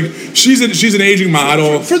very, she's an aging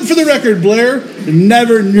model. For the record, Blair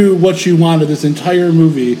never knew what she wanted this entire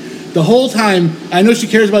movie. The whole time, I know she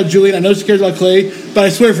cares about Julian, I know she cares about Clay, but I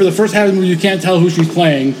swear for the first half of the movie, you can't tell who she's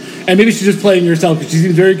playing. And maybe she's just playing herself because she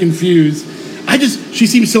seems very confused. She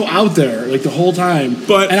seems so out there, the whole time.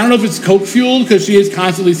 And I don't know if it's coke fueled because she is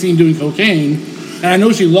constantly seen doing cocaine. And I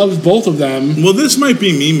know she loves both of them. Well, this might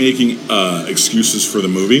be me making excuses for the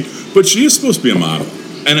movie, but she is supposed to be a model.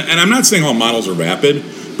 And I'm not saying all models are vapid,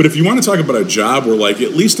 but if you want to talk about a job where,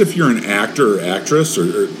 at least if you're an actor or actress, or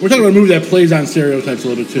we're talking about a movie that plays on stereotypes a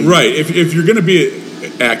little bit too, right? If you're going to be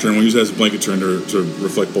an actor, and we'll use that as a blanket term to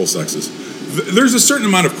reflect both sexes, there's a certain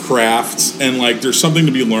amount of craft, and there's something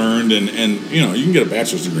to be learned, and you can get a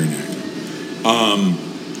bachelor's degree in acting.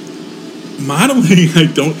 Modeling,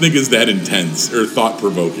 I don't think is that intense or thought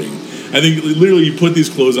provoking. I think literally you put these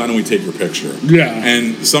clothes on and we take your picture. Yeah.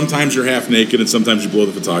 And sometimes you're half naked and sometimes you blow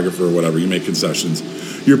the photographer or whatever. You make concessions.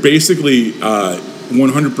 You're basically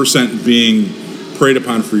 100% being preyed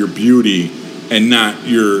upon for your beauty and not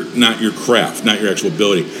your craft, not your actual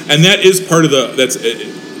ability. And that is part of it's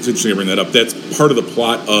interesting to bring that up. That's part of the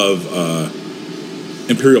plot of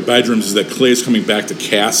Imperial Bedrooms is that Clay is coming back to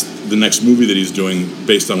cast the next movie that he's doing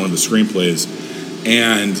based on one of the screenplays.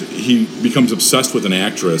 And he becomes obsessed with an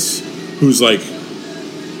actress who's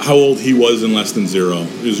how old he was in Less Than Zero.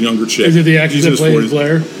 He was a younger chick. Is it the actress that plays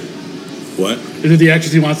Blair? What? Is it the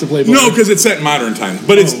actress he wants to play Blair? No, because it's set in modern times.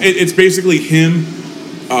 But it's basically him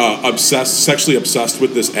sexually obsessed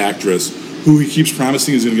with this actress who he keeps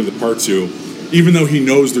promising he's going to give the part to, even though he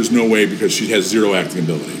knows there's no way because she has zero acting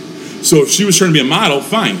ability. So if she was trying to be a model,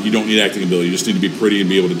 fine. You don't need acting ability. You just need to be pretty and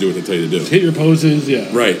be able to do what they tell you to do. Just hit your poses, yeah.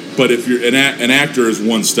 Right. But if you're an actor is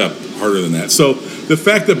one step harder than that. So the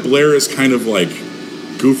fact that Blair is kind of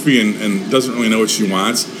goofy and doesn't really know what she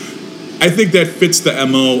wants, I think that fits the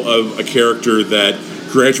MO of a character that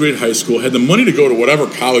graduated high school, had the money to go to whatever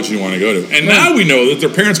college you want to go to. And now we know that their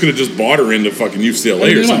parents could have just bought her into fucking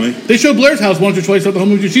UCLA or something. They show Blair's house once or twice at the home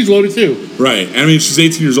movie. She's loaded too. Right. I mean, she's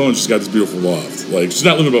 18 years old and she's got this beautiful loft. She's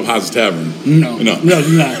not living above Haas's Tavern. No, she's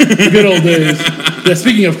not. The good old days. Yeah,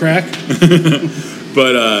 speaking of crack.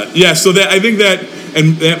 But, so that I think that,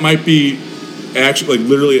 and that might be actually,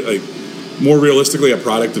 literally, more realistically a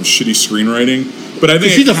product of shitty screenwriting. But I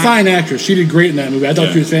think she's a fine actress. She did great in that movie. I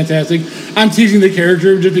thought she was fantastic. I'm teasing the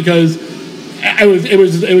character just because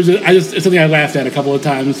it's something I laughed at a couple of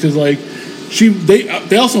times because like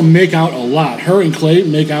they also make out a lot. Her and Clay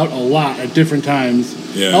make out a lot at different times.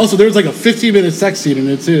 Yeah. Also, there's like a 15-minute sex scene in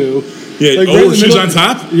it too. Yeah. Like, She's on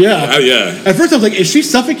top? Yeah. Yeah. At first I was like, is she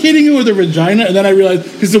suffocating him with her vagina? And then I realized,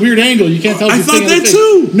 because it's a weird angle, you can't tell. I thought that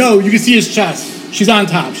too. No, you can see his chest. She's on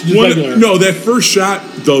top. She's just regular. No, that first shot,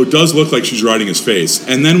 though, does look like she's riding his face.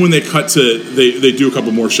 And then when they cut to, they do a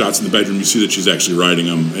couple more shots in the bedroom, you see that she's actually riding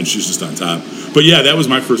him, and she's just on top. But yeah, that was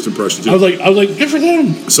my first impression, too. I was like, good for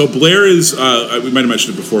them. So Blair is, we might have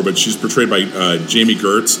mentioned it before, but she's portrayed by Jamie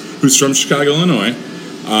Gertz, who's from Chicago, Illinois.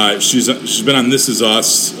 She's been on This Is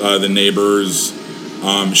Us, The Neighbors.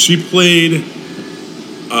 She played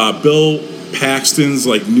Bill Paxton's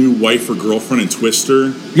like new wife or girlfriend in Twister.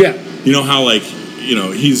 Yeah. You know how like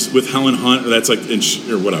he's with Helen Hunt, or that's like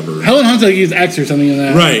or whatever. Helen Hunt's like his ex or something in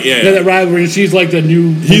that. Right. Yeah. That rivalry. And she's like the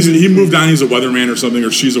new. He moved on. He's a weatherman or something,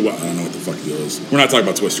 or she's a. I don't know what the fuck the deal is. We're not talking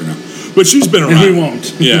about Twister now, but she's been around. And we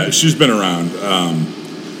won't. Yeah, she's been around.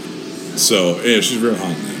 So yeah, she's very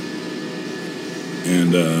hot in that.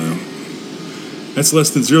 And that's Less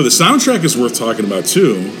Than Zero. The soundtrack is worth talking about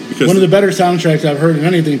too, because one of the better soundtracks I've heard in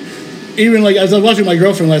anything. Even like as I was watching my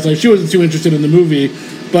girlfriend last night, she wasn't too interested in the movie,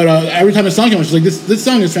 but every time a song came on, she's like, "This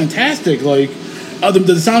song is fantastic!" Like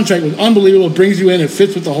the soundtrack was unbelievable. It brings you in. It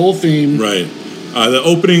fits with the whole theme. Right. The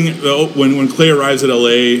opening, when Clay arrives at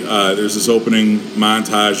L.A., there's this opening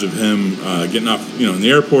montage of him getting off, in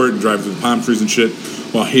the airport and driving through the palm trees and shit,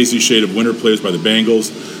 while "Hazy Shade of Winter" plays by the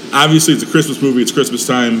Bangles. Obviously, it's a Christmas movie. It's Christmas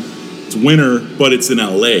time. It's winter, but it's in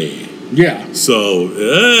L.A. Yeah. So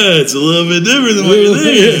it's a little bit different than what you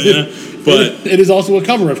think. But it is also a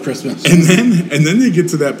cover of Christmas. And then they get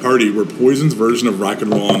to that party where Poison's version of Rock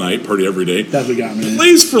and Roll All Night, Party Every Day, that's what got me.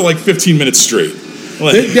 Plays for like 15 minutes straight.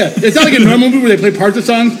 It's not like a normal movie where they play parts of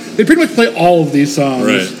songs. They pretty much play all of these songs.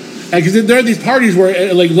 Right. Because there are these parties where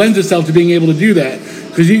it like lends itself to being able to do that.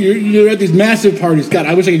 Because you're at these massive parties. God,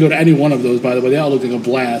 I wish I could go to any one of those, by the way. They all look like a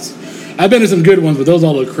blast. I've been to some good ones, but those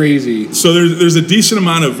all look crazy. So there's a decent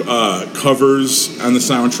amount of covers on the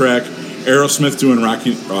soundtrack. Aerosmith doing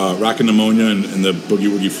Rockin' Pneumonia and the Boogie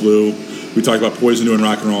Woogie Flu. We talked about Poison doing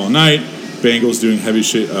Rock and Roll All Night. Bangles doing Hazy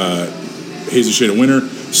Shade of Winter.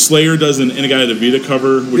 Slayer does an In-A-Gadda Da Vida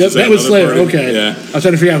cover, which is that was Slayer. Party. Okay, yeah. I was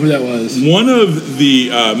trying to figure out who that was. One of the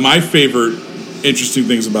my favorite interesting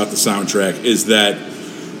things about the soundtrack is that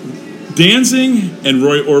Danzig and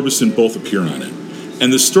Roy Orbison both appear on it.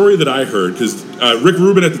 And the story that I heard, because Rick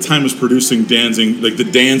Rubin at the time was producing Danzig, like the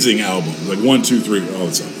Danzig album, like 1, 2, 3, all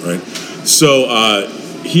that stuff, right? So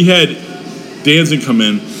he had Danzig come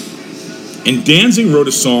in, and Danzig wrote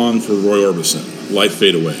a song for Roy Orbison, Life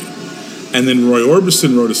Fade Away. And then Roy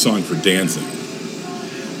Orbison wrote a song for Danzig,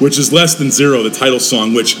 which is Less Than Zero, the title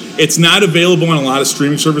song, which it's not available on a lot of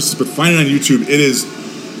streaming services, but find it on YouTube. It is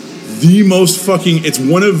the most fucking, it's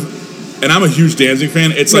one of, and I'm a huge Danzig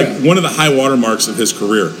fan, it's like one of the high watermarks of his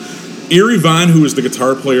career. Eerie Von, who was the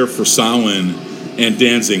guitar player for Samhain and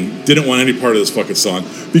Danzig, didn't want any part of this fucking song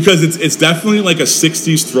because it's definitely like a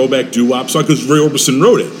 60s throwback doo-wop song because Roy Orbison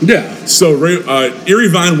wrote it. Yeah. So Eerie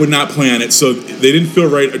Von would not play on it, so they didn't feel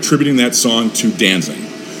right attributing that song to Danzig.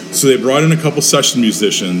 So they brought in a couple session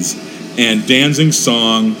musicians, and Danzig's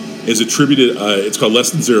song is attributed, it's called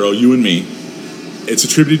Less Than Zero, You and Me. It's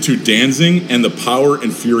attributed to Danzig and the Power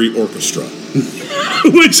and Fury Orchestra,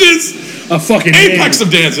 which is a fucking apex name.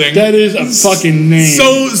 Of Danzig. That is a fucking name.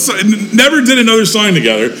 So never did another song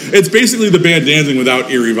together. It's basically the band Danzig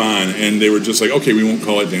without Eerie Von, and they were just like, okay, we won't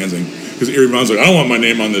call it Danzig because Eerie Von's like, I don't want my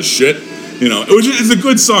name on this shit. It's a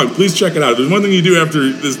good song. Please check it out. There's one thing you do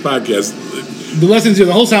after this podcast. The Less Than Zero,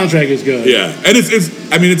 the whole soundtrack is good. Yeah, and it's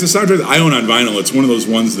a soundtrack that I own on vinyl. It's one of those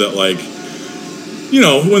ones that like,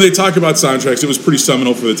 when they talk about soundtracks, it was pretty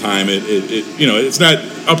seminal for the time. It's not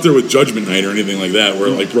up there with Judgment Night or anything like that, where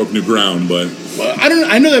it like broke new ground. But well,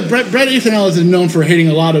 I know that Bret Easton Ellis is known for hating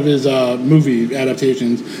a lot of his movie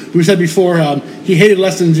adaptations. We said before he hated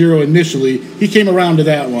Less Than Zero initially. He came around to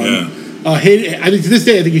that one. Yeah. I think to this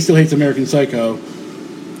day, I think he still hates American Psycho.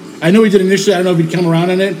 I know he did initially. I don't know if he'd come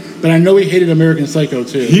around on it, but I know he hated American Psycho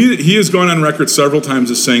too. He has gone on record several times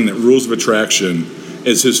as saying that Rules of Attraction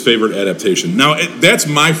is his favorite adaptation. Now, that's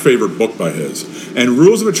my favorite book by his. And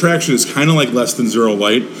Rules of Attraction is kind of like Less Than Zero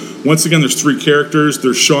Light. Once again, there's three characters.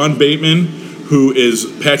 There's Sean Bateman, who is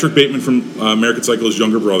Patrick Bateman from American Psycho's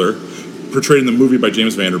younger brother, portrayed in the movie by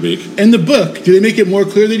James Van Der Beek. In the book, do they make it more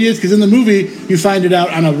clear that he is? Because in the movie, you find it out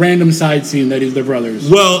on a random side scene that he's their brothers.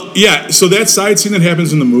 Well, yeah. So that side scene that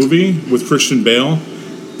happens in the movie with Christian Bale,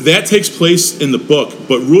 that takes place in the book,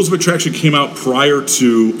 but Rules of Attraction came out prior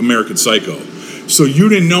to American Psycho. So you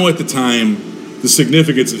didn't know at the time the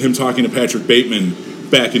significance of him talking to Patrick Bateman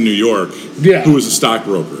back in New York, who was a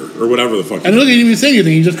stockbroker or whatever the fuck. And look, he didn't even say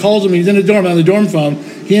anything. He just calls him. He's in the dorm on the dorm phone.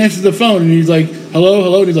 He answers the phone and he's like,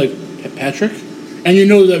 "Hello," and he's like, "Patrick," and you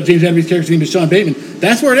know that James Vanderbeek's character's name is Sean Bateman.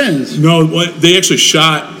 That's where it ends. No, they actually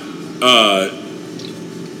shot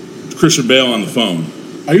Christian Bale on the phone.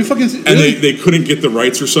 Are you fucking? And they couldn't get the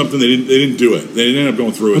rights or something. They didn't do it. They didn't end up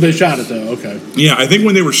going through it. But they shot it though. Okay. Yeah, I think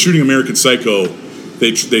when they were shooting American Psycho,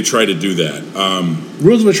 they tried to do that.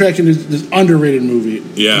 Rules of Attraction is this underrated movie.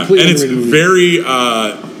 Yeah, and it's very.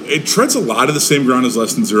 It treads a lot of the same ground as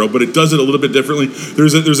Less Than Zero, but it does it a little bit differently.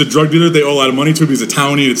 There's a drug dealer they owe a lot of money to. He's a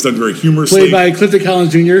townie. It's done very humorously. Played by Clifton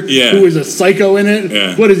Collins Jr., who is a psycho in it.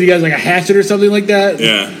 Yeah. What is he, guys, like a hatchet or something like that?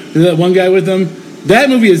 Yeah. Is that one guy with him? That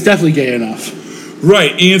movie is definitely gay enough.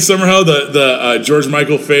 Right. Ian Somerhalder, the George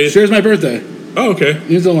Michael face. Shares my birthday. Oh, okay.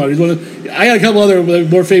 Ian Somerhalder. He's one of, I got a couple other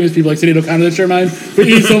more famous people like Sinead O'Connor that share mine, but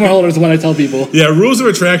Ian Somerhalder is the one I tell people. Yeah, Rules of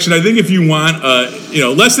Attraction. I think if you want,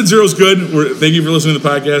 Less Than Zero is good. Thank you for listening to the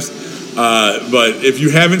podcast. But if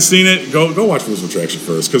you haven't seen it, go watch Rules of Attraction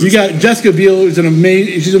first. Because you got Jessica Biel, who's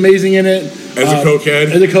she's amazing in it. As a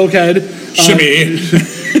cokehead.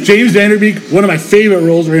 Shimmy. James Vanderbeek, one of my favorite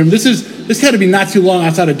roles for him. This had to be not too long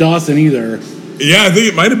outside of Dawson either. Yeah, I think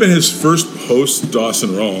it might have been his first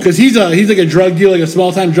post-Dawson role. Because he's like a drug dealer, like a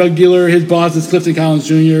small-time drug dealer. His boss is Clifton Collins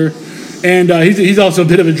Jr., and he's also a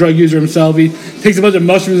bit of a drug user himself. He takes a bunch of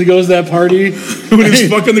mushrooms and goes to that party. When he's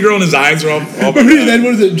fucking the girl and his eyes are all then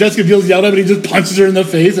what is it? Jessica Biel's yelled at him and he just punches her in the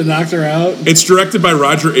face and knocks her out. It's directed by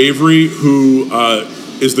Roger Avery, who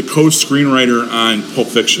is the co-screenwriter on Pulp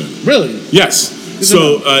Fiction. Really? Yes.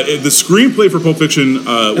 So the screenplay for Pulp Fiction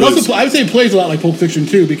was... Also, I would say it plays a lot like Pulp Fiction,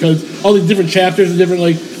 too, because all the different chapters and different,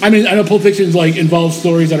 I know Pulp Fiction involves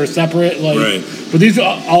stories that are separate, right. But these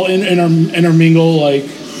are all intermingle,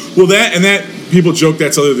 Well, that people joke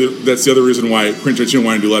that's the other reason why Quentin Tarantino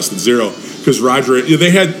wanted to do Less Than Zero, because Roger,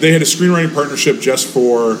 they had a screenwriting partnership just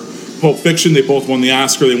for Pulp Fiction. They both won the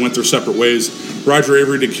Oscar. They went their separate ways. Roger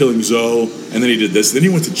Avery did Killing Zoe, and then he did this. Then he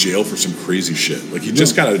went to jail for some crazy shit. He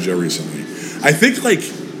just got out of jail recently. I think I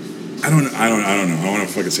don't know. I don't want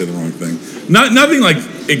to fucking say the wrong thing. Nothing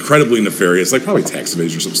incredibly nefarious, probably tax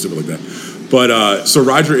evasion or something stupid like that. But so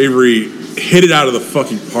Roger Avery hit it out of the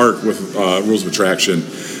fucking park with Rules of Attraction,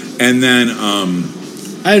 and then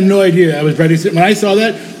I had no idea. I was ready when I saw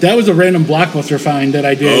that was a random Blockbuster find that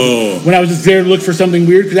I did when I was just there to look for something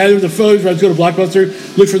weird, because there was a photo where I was going to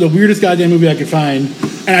Blockbuster, look for the weirdest goddamn movie I could find,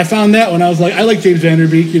 and I found that one. I was like, I like James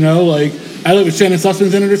Vanderbeek, I like with Shannon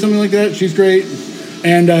Sussman's in it or something like that. She's great.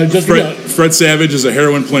 And Fred Savage is a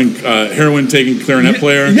heroin-taking clarinet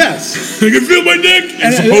player. Yes. I can feel my dick.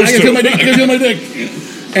 I can feel my dick.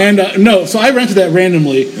 And so I rented that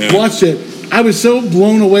randomly, watched it. I was so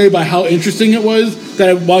blown away by how interesting it was that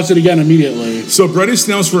I watched it again immediately. So Bret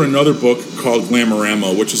Easton Ellis wrote another book called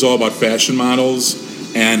Glamorama, which is all about fashion models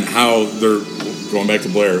and how they're, going back to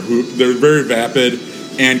Blair, they're very vapid.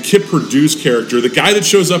 And Kip Perdue's character, the guy that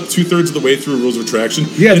shows up 2/3 of the way through Rules of Attraction.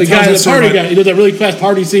 Yeah, the guy, the party guy. He does that really fast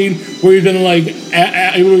party scene where he's in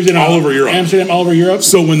all over Europe. Amsterdam, all over Europe.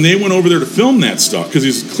 So when they went over there to film that stuff, because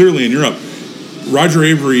he's clearly in Europe, Roger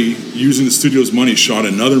Avery, using the studio's money, shot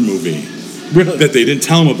another movie that they didn't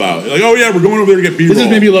tell him about. Oh yeah, we're going over there to get B-roll. This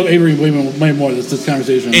has made me love Avery way more, this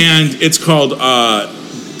conversation. And it's called...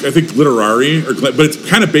 I think Literary, but it's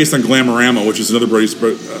kind of based on Glamorama, which is another Bret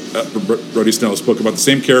Easton Ellis book about the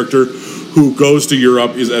same character who goes to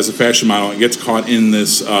Europe as a fashion model and gets caught in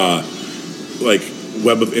this web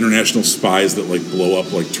of international spies that blow up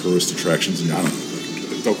tourist attractions. And I don't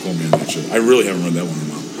know, don't quote me on that shit. I really haven't read that one in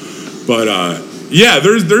a while. But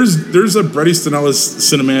there's a Bret Easton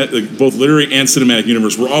Ellis cinematic, both literary and cinematic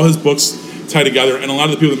universe where all his books tie together, and a lot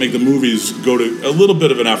of the people that make the movies go to a little bit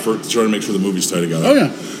of an effort to try to make sure the movies tie together. Oh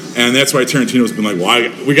yeah. And that's why Tarantino's been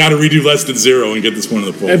we got to redo Less Than Zero and get this one in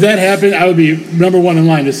the fold. If that happened, I would be number one in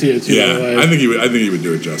line to see it too. Yeah, I think he would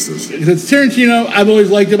do it justice. It's Tarantino. I've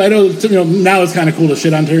always liked him. I know, now it's kind of cool to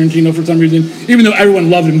shit on Tarantino for some reason, even though everyone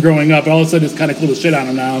loved him growing up. All of a sudden, it's kind of cool to shit on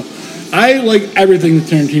him now. I like everything that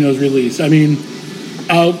Tarantino's released. I mean,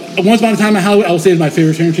 Once Upon a Time in Hollywood, I would say is my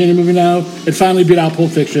favorite Tarantino movie now. It finally beat out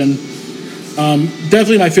Pulp Fiction.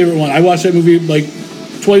 Definitely my favorite one. I watched that movie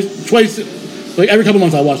twice. Every couple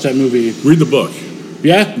months I watch that movie. Read the book.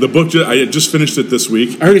 Yeah? The book, I just finished it this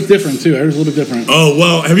week. I heard it's different, too. I heard it's a little bit different. Oh,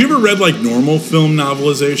 well, have you ever read, normal film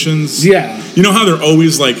novelizations? Yeah. You know how they're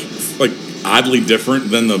always, oddly different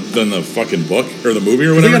than the fucking book or the movie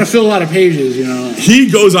or whatever. They got to fill a lot of pages, you know. He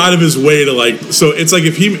goes out of his way to like. So it's like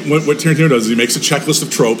if what Tarantino does is he makes a checklist of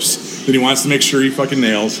tropes that he wants to make sure he fucking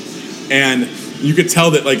nails, and you could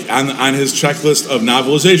tell that like on his checklist of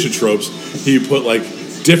novelization tropes, he put like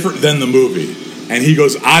different than the movie. And he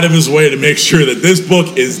goes out of his way to make sure that this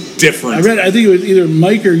book is different. I think it was either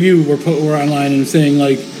Mike or you were online and saying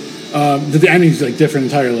like that the ending's like different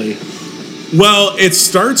entirely. Well, it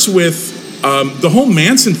starts with the whole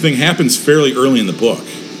Manson thing happens fairly early in the book.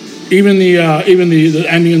 Even the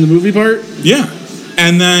ending in the movie part. Yeah,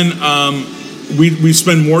 and then we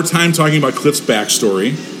spend more time talking about Cliff's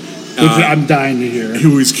backstory. Which I'm dying to hear.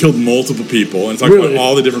 Who he's killed multiple people and talk about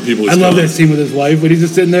all the different people he's killed. I love killed. that scene with his wife when he's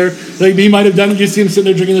just sitting there. Like he might have done it. You see him sitting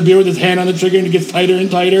there drinking the beer with his hand on the trigger and it gets tighter and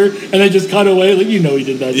tighter. And they just cut away. Like, you know he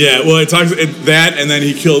did that. Yeah, well, it talks that and then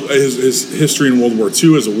he killed his history in World War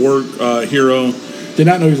II as a war hero. Did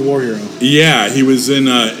not know he was a war hero. Yeah, he was in,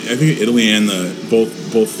 I think, Italy and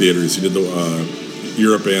both theaters. He did the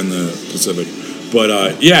Europe and the Pacific.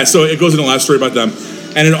 But, yeah, so it goes into a lot of story about them.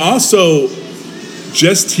 And it also...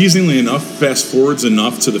 just teasingly enough, fast forwards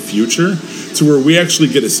enough to the future to where we actually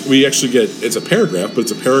get it's a paragraph, but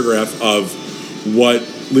it's a paragraph of what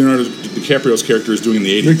Leonardo DiCaprio's character is doing in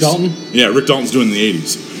the 80s. Rick Dalton? Yeah, Rick Dalton's doing in the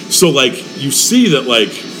 80s. So like you see that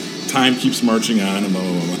like time keeps marching on and blah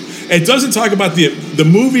blah blah. It doesn't talk about the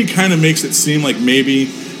movie kind of makes it seem like maybe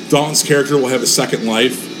Dalton's character will have a second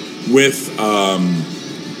life with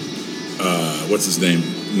what's his name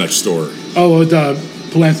next door? Oh, with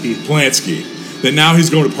Polanski. That now he's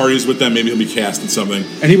going to parties with them. Maybe he'll be cast in something.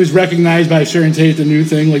 And he was recognized by Sharon Tate, the new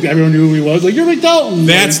thing. Like, everyone knew who he was. Like, you're Rick Dalton.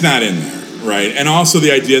 That's not in there, right? And also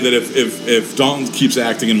the idea that if Dalton keeps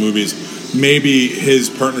acting in movies, maybe his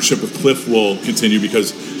partnership with Cliff will continue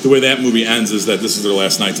because the way that movie ends is that this is their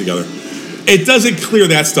last night together. It doesn't clear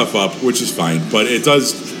that stuff up, which is fine, but it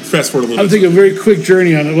does fast forward a little bit. I'm taking a very quick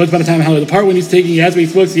journey on it. Once upon a time, how the part when he has what he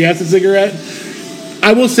smokes, he has a cigarette.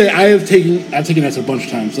 I will say I've taken acid a bunch of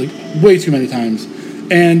times, like way too many times.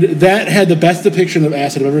 And that had the best depiction of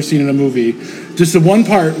acid I've ever seen in a movie. Just the one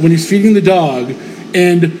part when he's feeding the dog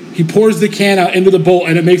and he pours the can out into the bowl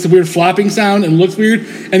and it makes a weird flopping sound and looks weird.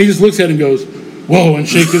 And he just looks at it and goes, whoa, and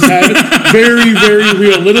shakes his head. Very, very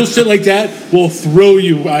real. Little shit like that will throw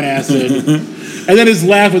you on acid. And then his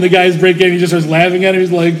laugh when the guys break in, he just starts laughing at him.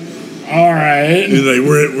 He's like, all right. He's like,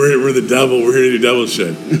 we're the devil. We're here to do devil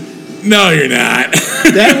shit. No, you're not.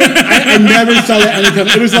 That one, I never saw that ending come.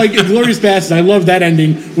 It was like Inglourious Basterds. I love that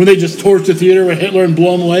ending when they just torch the theater with Hitler and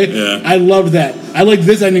blow him away. Yeah. I loved that. I like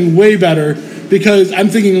this ending way better because I'm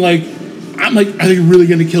thinking are they really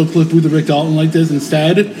going to kill Cliff Booth and Rick Dalton like this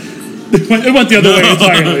instead? It went the other way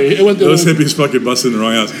entirely. Those hippies fucking busted in the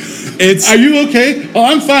wrong house. Are you okay? Oh,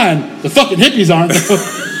 I'm fine. The fucking hippies aren't.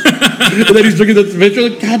 And then he's looking at the picture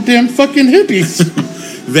like, goddamn fucking hippies.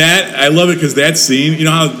 That I love it because that scene, you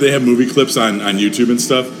know how they have movie clips on YouTube and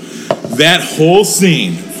stuff? That whole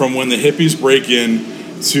scene from when the hippies break in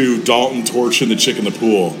to Dalton torching the chick in the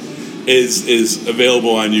pool is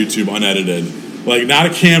available on YouTube unedited. Like not a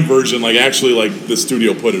cam version, like actually like the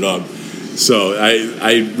studio put it up. So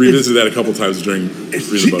I revisited that a couple times during reading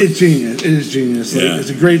the book. It's genius. It is genius. Yeah. It's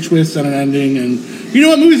a great twist on an ending, and you know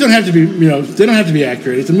what? Movies don't have to be. They don't have to be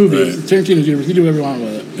accurate. It's a movie. Right. It's Tarantino's universe. You do whatever you want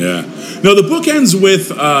with it. Yeah. No, the book ends with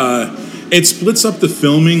it splits up the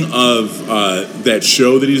filming of that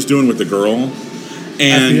show that he's doing with the girl,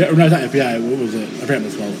 and FBI, not FBI. What was it? I forgot what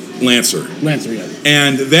it's called. Lancer. Yeah.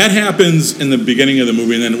 And that happens in the beginning of the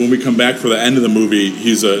movie, and then when we come back for the end of the movie,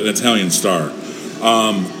 he's an Italian star.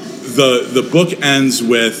 The book ends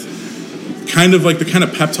with kind of like the kind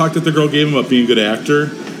of pep talk that the girl gave him about being a good actor.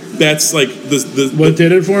 That's like what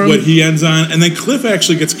did it for him. What he ends on, and then Cliff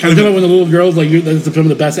actually gets kind of when the little girl's like, "That's some of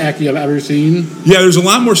the best acting I've ever seen." Yeah, there's a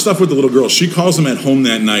lot more stuff with the little girl. She calls him at home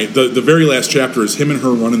that night. The very last chapter is him and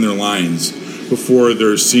her running their lines before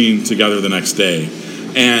they're seen together the next day.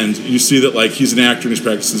 And you see that like he's an actor and he's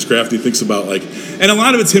practicing his craft. He thinks about like, and a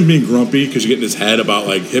lot of it's him being grumpy because you get in his head about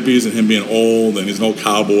like hippies and him being old and he's an old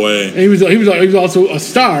cowboy. And he was also a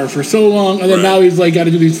star for so long, and then now he's like got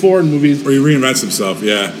to do these foreign movies. Or he reinvents himself,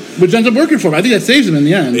 yeah. Which ends up working for him. I think that saves him in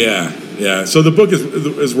the end. Yeah. So the book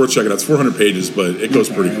is worth checking out. It's 400 pages, but it goes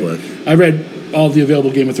pretty quick. I read all the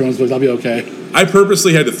available Game of Thrones books. I'll be okay. I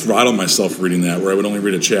purposely had to throttle myself reading that, where I would only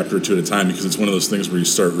read a chapter or two at a time because it's one of those things where you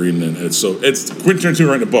start reading it. And it's Quentin Tarantino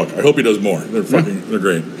writing a book. I hope he does more. They're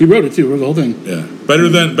great. He wrote it too. Wrote the whole thing. Yeah, better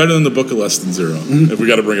than the Book of Less Than Zero. If we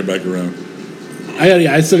got to bring it back around.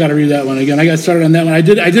 I still got to read that one again. I got started on that one. I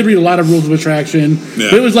did read a lot of Rules of Attraction.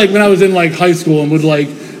 Yeah. But it was like when I was in like high school and would like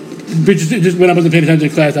But just when I wasn't paying attention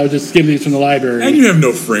to class, I would just skim these from the library. And you have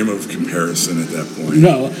no frame of comparison at that point.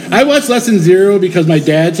 No. I watched Lesson Zero because my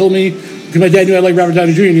dad told me, because my dad knew I liked Robert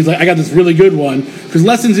Downey Jr., and he's like, I got this really good one. Because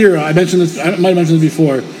Lesson Zero, I might have mentioned this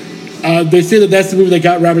before, they say that that's the movie that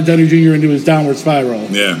got Robert Downey Jr. into his downward spiral.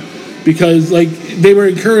 Yeah. Because, like, they were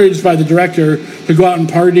encouraged by the director to go out and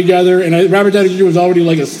party together, and Robert Downey Jr. was already,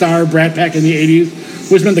 like, a star Brat Pack in the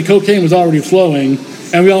 80s, which meant the cocaine was already flowing.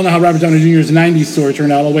 And we all know how Robert Downey Jr.'s 90s story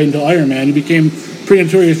turned out all the way until Iron Man. He became a pretty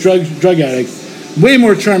notorious drug addict. Way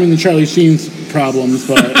more charming than Charlie Sheen's problems,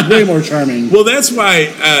 but way more charming. Well, that's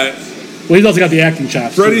why... well, he's also got the acting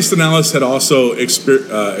chops. Bret Easton Ellis had also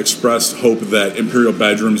expressed hope that Imperial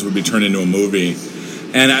Bedrooms would be turned into a movie.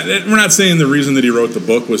 And we're not saying the reason that he wrote the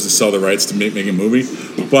book was to sell the rights to make a movie.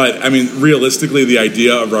 But, I mean, realistically, the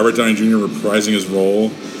idea of Robert Downey Jr. reprising his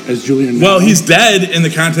role... As Julian... Well, he's dead in the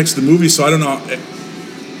context of the movie, so I don't know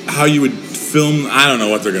how you would film... I don't know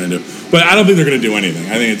what they're going to do. But I don't think they're going to do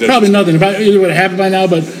anything. I think probably nothing. It would have happened by now,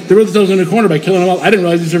 but they wrote themselves in the corner by killing him off. I didn't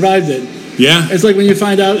realize he survived it. Yeah. It's like when you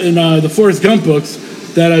find out in the Forrest Gump books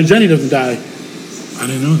that Jenny doesn't die. I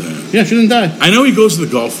didn't know that. Yeah, she doesn't die. I know he goes to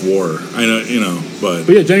the Gulf War. I know, but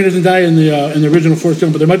yeah, Jenny doesn't die in the original Forrest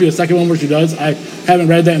Gump, but there might be a second one where she does. I haven't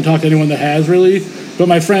read that and talked to anyone that has really. But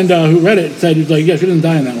my friend who read it said, he was like, yeah, she doesn't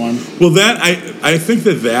die in that one. Well, I think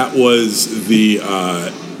that was the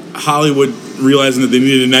Hollywood realizing that they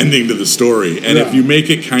needed an ending to the story. And if you make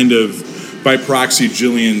it kind of, by proxy,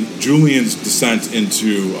 Julian's descent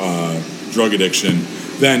into drug addiction,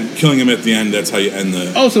 then killing him at the end, that's how you end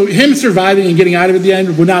the... Oh, so him surviving and getting out of it at the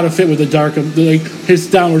end would not have fit with the dark of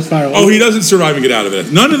his downward spiral. Oh, he doesn't survive and get out of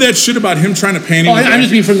it. None of that shit about him trying to panty... Oh, I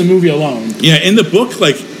just mean from the movie alone. Yeah, in the book,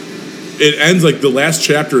 like, it ends, like, the last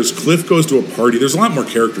chapter is Cliff goes to a party. There's a lot more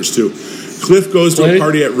characters, too. Cliff goes to a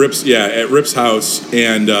party at Rip's house,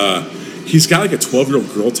 and he's got, like, a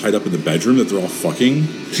 12-year-old girl tied up in the bedroom that they're all fucking.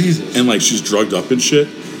 Jesus. And, like, she's drugged up and shit.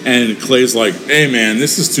 And Clay's like, hey, man,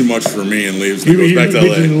 this is too much for me, and leaves and goes back to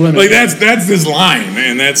L.A. Like, that's his line,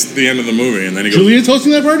 and that's the end of the movie. And then he goes... Julian's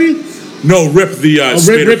hosting that party? No, Rip, the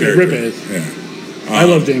Spader character. Rip is. Yeah. I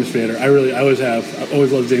love James Spader. I always have. I've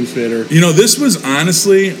always loved James Spader. You know, this was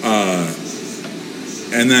honestly... and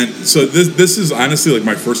then... So this is honestly, like,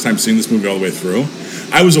 my first time seeing this movie all the way through.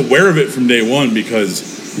 I was aware of it from day one because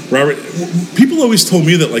people always told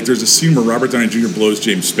me that, like, there's a scene where Robert Downey Jr. blows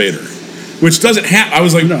James Spader. Which doesn't happen. I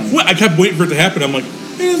was like, what? I kept waiting for it to happen. I'm like,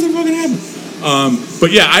 it doesn't fucking happen.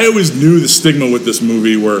 But yeah, I always knew the stigma with this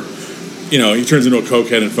movie where, you know, he turns into a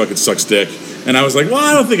cokehead and fucking sucks dick. And I was like, well,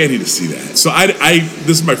 I don't think I need to see that. So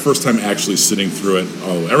this is my first time actually sitting through it.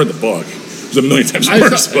 Oh, I read the book. It was a million times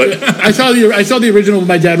worse. I saw the original.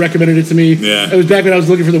 My dad recommended it to me. Yeah. It was back when I was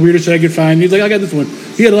looking for the weirdest shit I could find. He's like, I got this one.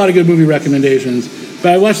 He had a lot of good movie recommendations.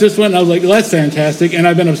 But I watched this one and I was like, well, that's fantastic. And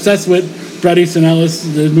I've been obsessed with Bret Easton Ellis,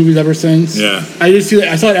 the movies ever since. Yeah. I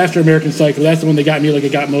saw it after American Psycho. That's the one that got me like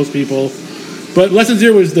it got most people. But Lesson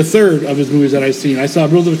Zero was the third of his movies that I've seen. I saw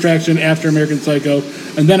Rules of Attraction after American Psycho,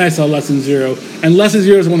 and then I saw Lesson Zero. And Lesson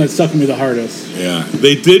Zero is the one that stuck with me the hardest. Yeah.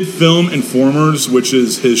 They did film Informers, which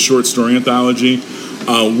is his short story anthology.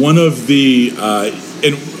 One of the...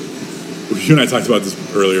 and you and I talked about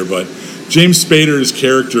this earlier, but James Spader's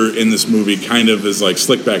character in this movie kind of is like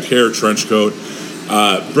slick back hair, trench coat.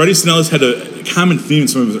 Bret Easton Ellis had a common theme in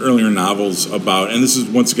some of his earlier novels about, and this is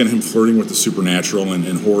once again him flirting with the supernatural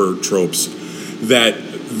and horror tropes, that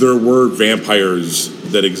there were vampires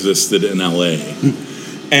that existed in L.A.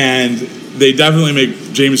 And they definitely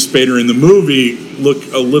make James Spader in the movie look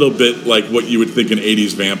a little bit like what you would think an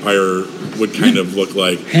 80s vampire would kind of look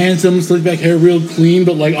like. Handsome, slick back hair, real clean,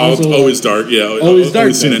 but like also... Always dark, yeah. Always dark.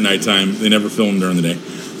 Always seen at nighttime. They never filmed during the day.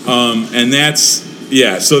 And that's...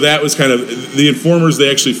 Yeah, so that was kind of... The Informers, they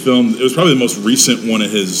actually filmed... It was probably the most recent one of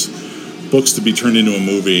his books to be turned into a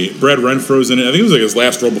movie. Brad Renfro's in it. I think it was like his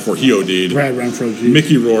last role before he OD'd. Brad Renfro, geez.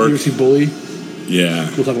 Mickey Rourke. You ever see Bully? Yeah.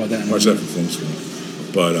 We'll talk about that in a Watch minute. that for film school.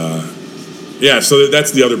 But, yeah, so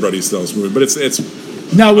that's the other Bret Easton Ellis movie. But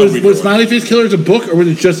it's now, was Smiley Face Killers a book, or was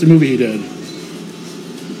it just a movie he did?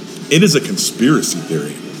 It is a conspiracy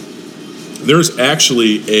theory. There's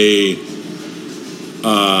actually a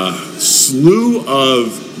slew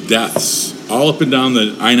of deaths all up and down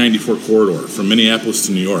the I-94 corridor from Minneapolis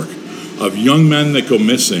to New York of young men that go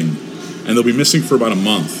missing, and they'll be missing for about a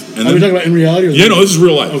month. And are we talking about in reality? Or no, this is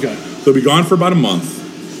real life. Okay. They'll be gone for about a month.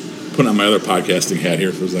 Putting on my other podcasting hat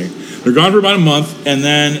here for a second. They're gone for about a month, and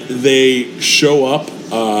then they show up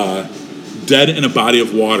dead in a body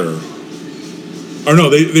of water. Or no,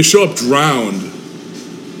 they show up drowned,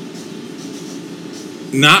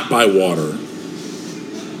 not by water.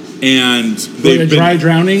 And they've like a dry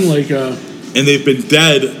drowning, like a... and they've been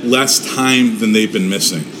dead less time than they've been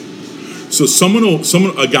missing. So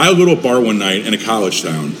a guy will go to a bar one night in a college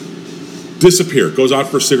town, disappear, goes out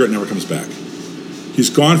for a cigarette, never comes back. He's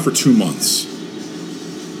gone for 2 months.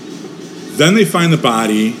 Then they find the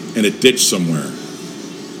body in a ditch somewhere.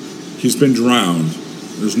 He's been drowned.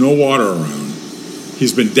 There's no water around.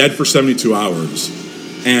 He's been dead for 72 hours.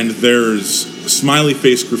 And there's smiley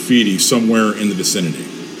face graffiti somewhere in the vicinity.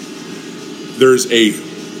 There's a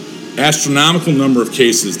astronomical number of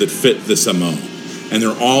cases that fit this MO. And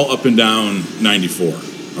they're all up and down 94.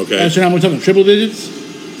 Okay? Astronomical, we're talking triple digits?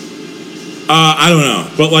 I don't know.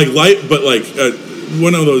 But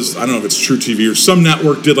one of those, I don't know if it's True TV or some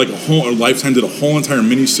network did Lifetime did a whole entire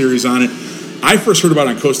mini-series on it. I first heard about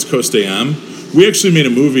it on Coast to Coast AM. We actually made a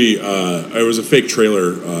movie, it was a fake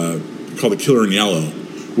trailer called The Killer in Yellow,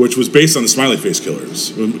 which was based on the smiley face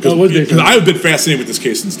killers. Because I've been fascinated with this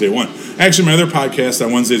case since day one. Actually, my other podcast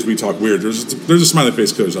on Wednesdays, We Talk Weird, there's a smiley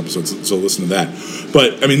face killers episode, so listen to that.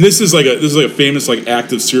 But I mean, this is like a famous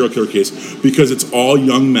active serial killer case because it's all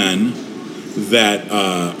young men that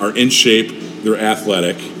are in shape, they're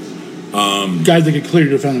athletic. Guys that could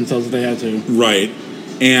clearly defend themselves if they had to. Right.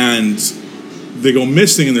 And they go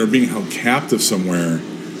missing and they're being held captive somewhere.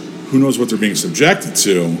 Who knows what they're being subjected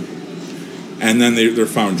to. And then they're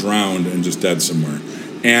found drowned and just dead somewhere.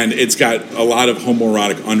 And it's got a lot of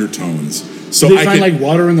homoerotic undertones. So did they find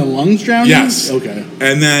water in the lungs drowning? Yes. Okay.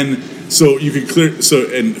 And then so you could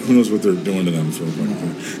and who knows what they're doing to them for a point.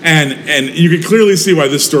 And you could clearly see why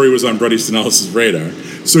this story was on Bret Easton Ellis' radar.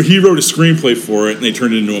 So he wrote a screenplay for it and they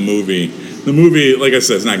turned it into a movie. The movie, like I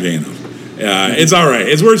said, is not gay enough. It's all right.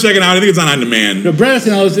 It's worth checking out. I think it's on demand. No, Bret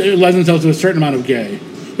Easton Ellis lends himself to a certain amount of gay.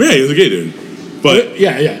 Well, yeah, he's a gay dude. But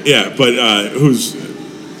yeah. But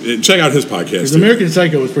check out his podcast. American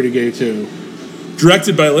Psycho was pretty gay too.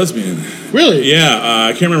 Directed by a lesbian. Really? Yeah,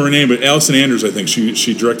 I can't remember her name, but Allison Anders, I think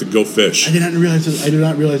she directed Go Fish. I did not realize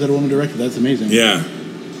that a woman directed. That's amazing. Yeah.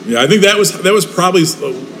 I think that was probably.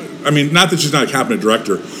 I mean, not that she's not a competent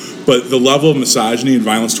director, but the level of misogyny and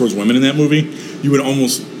violence towards women in that movie, you would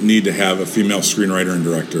almost need to have a female screenwriter and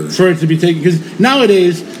director for it to be taken. Because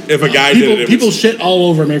nowadays, if a guy people shit all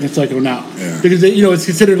over American Psycho now because it's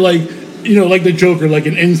considered like the Joker, like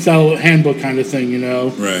an incel handbook kind of thing,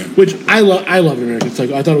 Right. Which I love American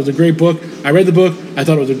Psycho. I thought it was a great book. I read the book. I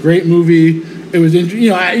thought it was a great movie. It was,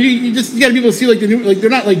 you got to be able to see they're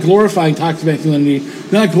not glorifying toxic masculinity.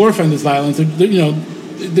 They're not glorifying this violence.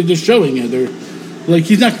 They're just showing it. They're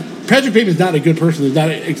Patrick Bateman's not a good person. He's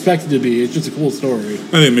not expected to be. It's just a cool story. I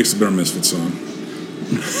think it makes a better Misfits song.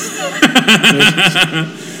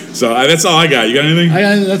 So that's all I got. You got anything?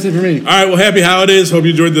 That's it for me. All right. Well, happy holidays. Hope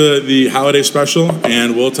you enjoyed the holiday special,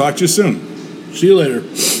 and we'll talk to you soon. See you later.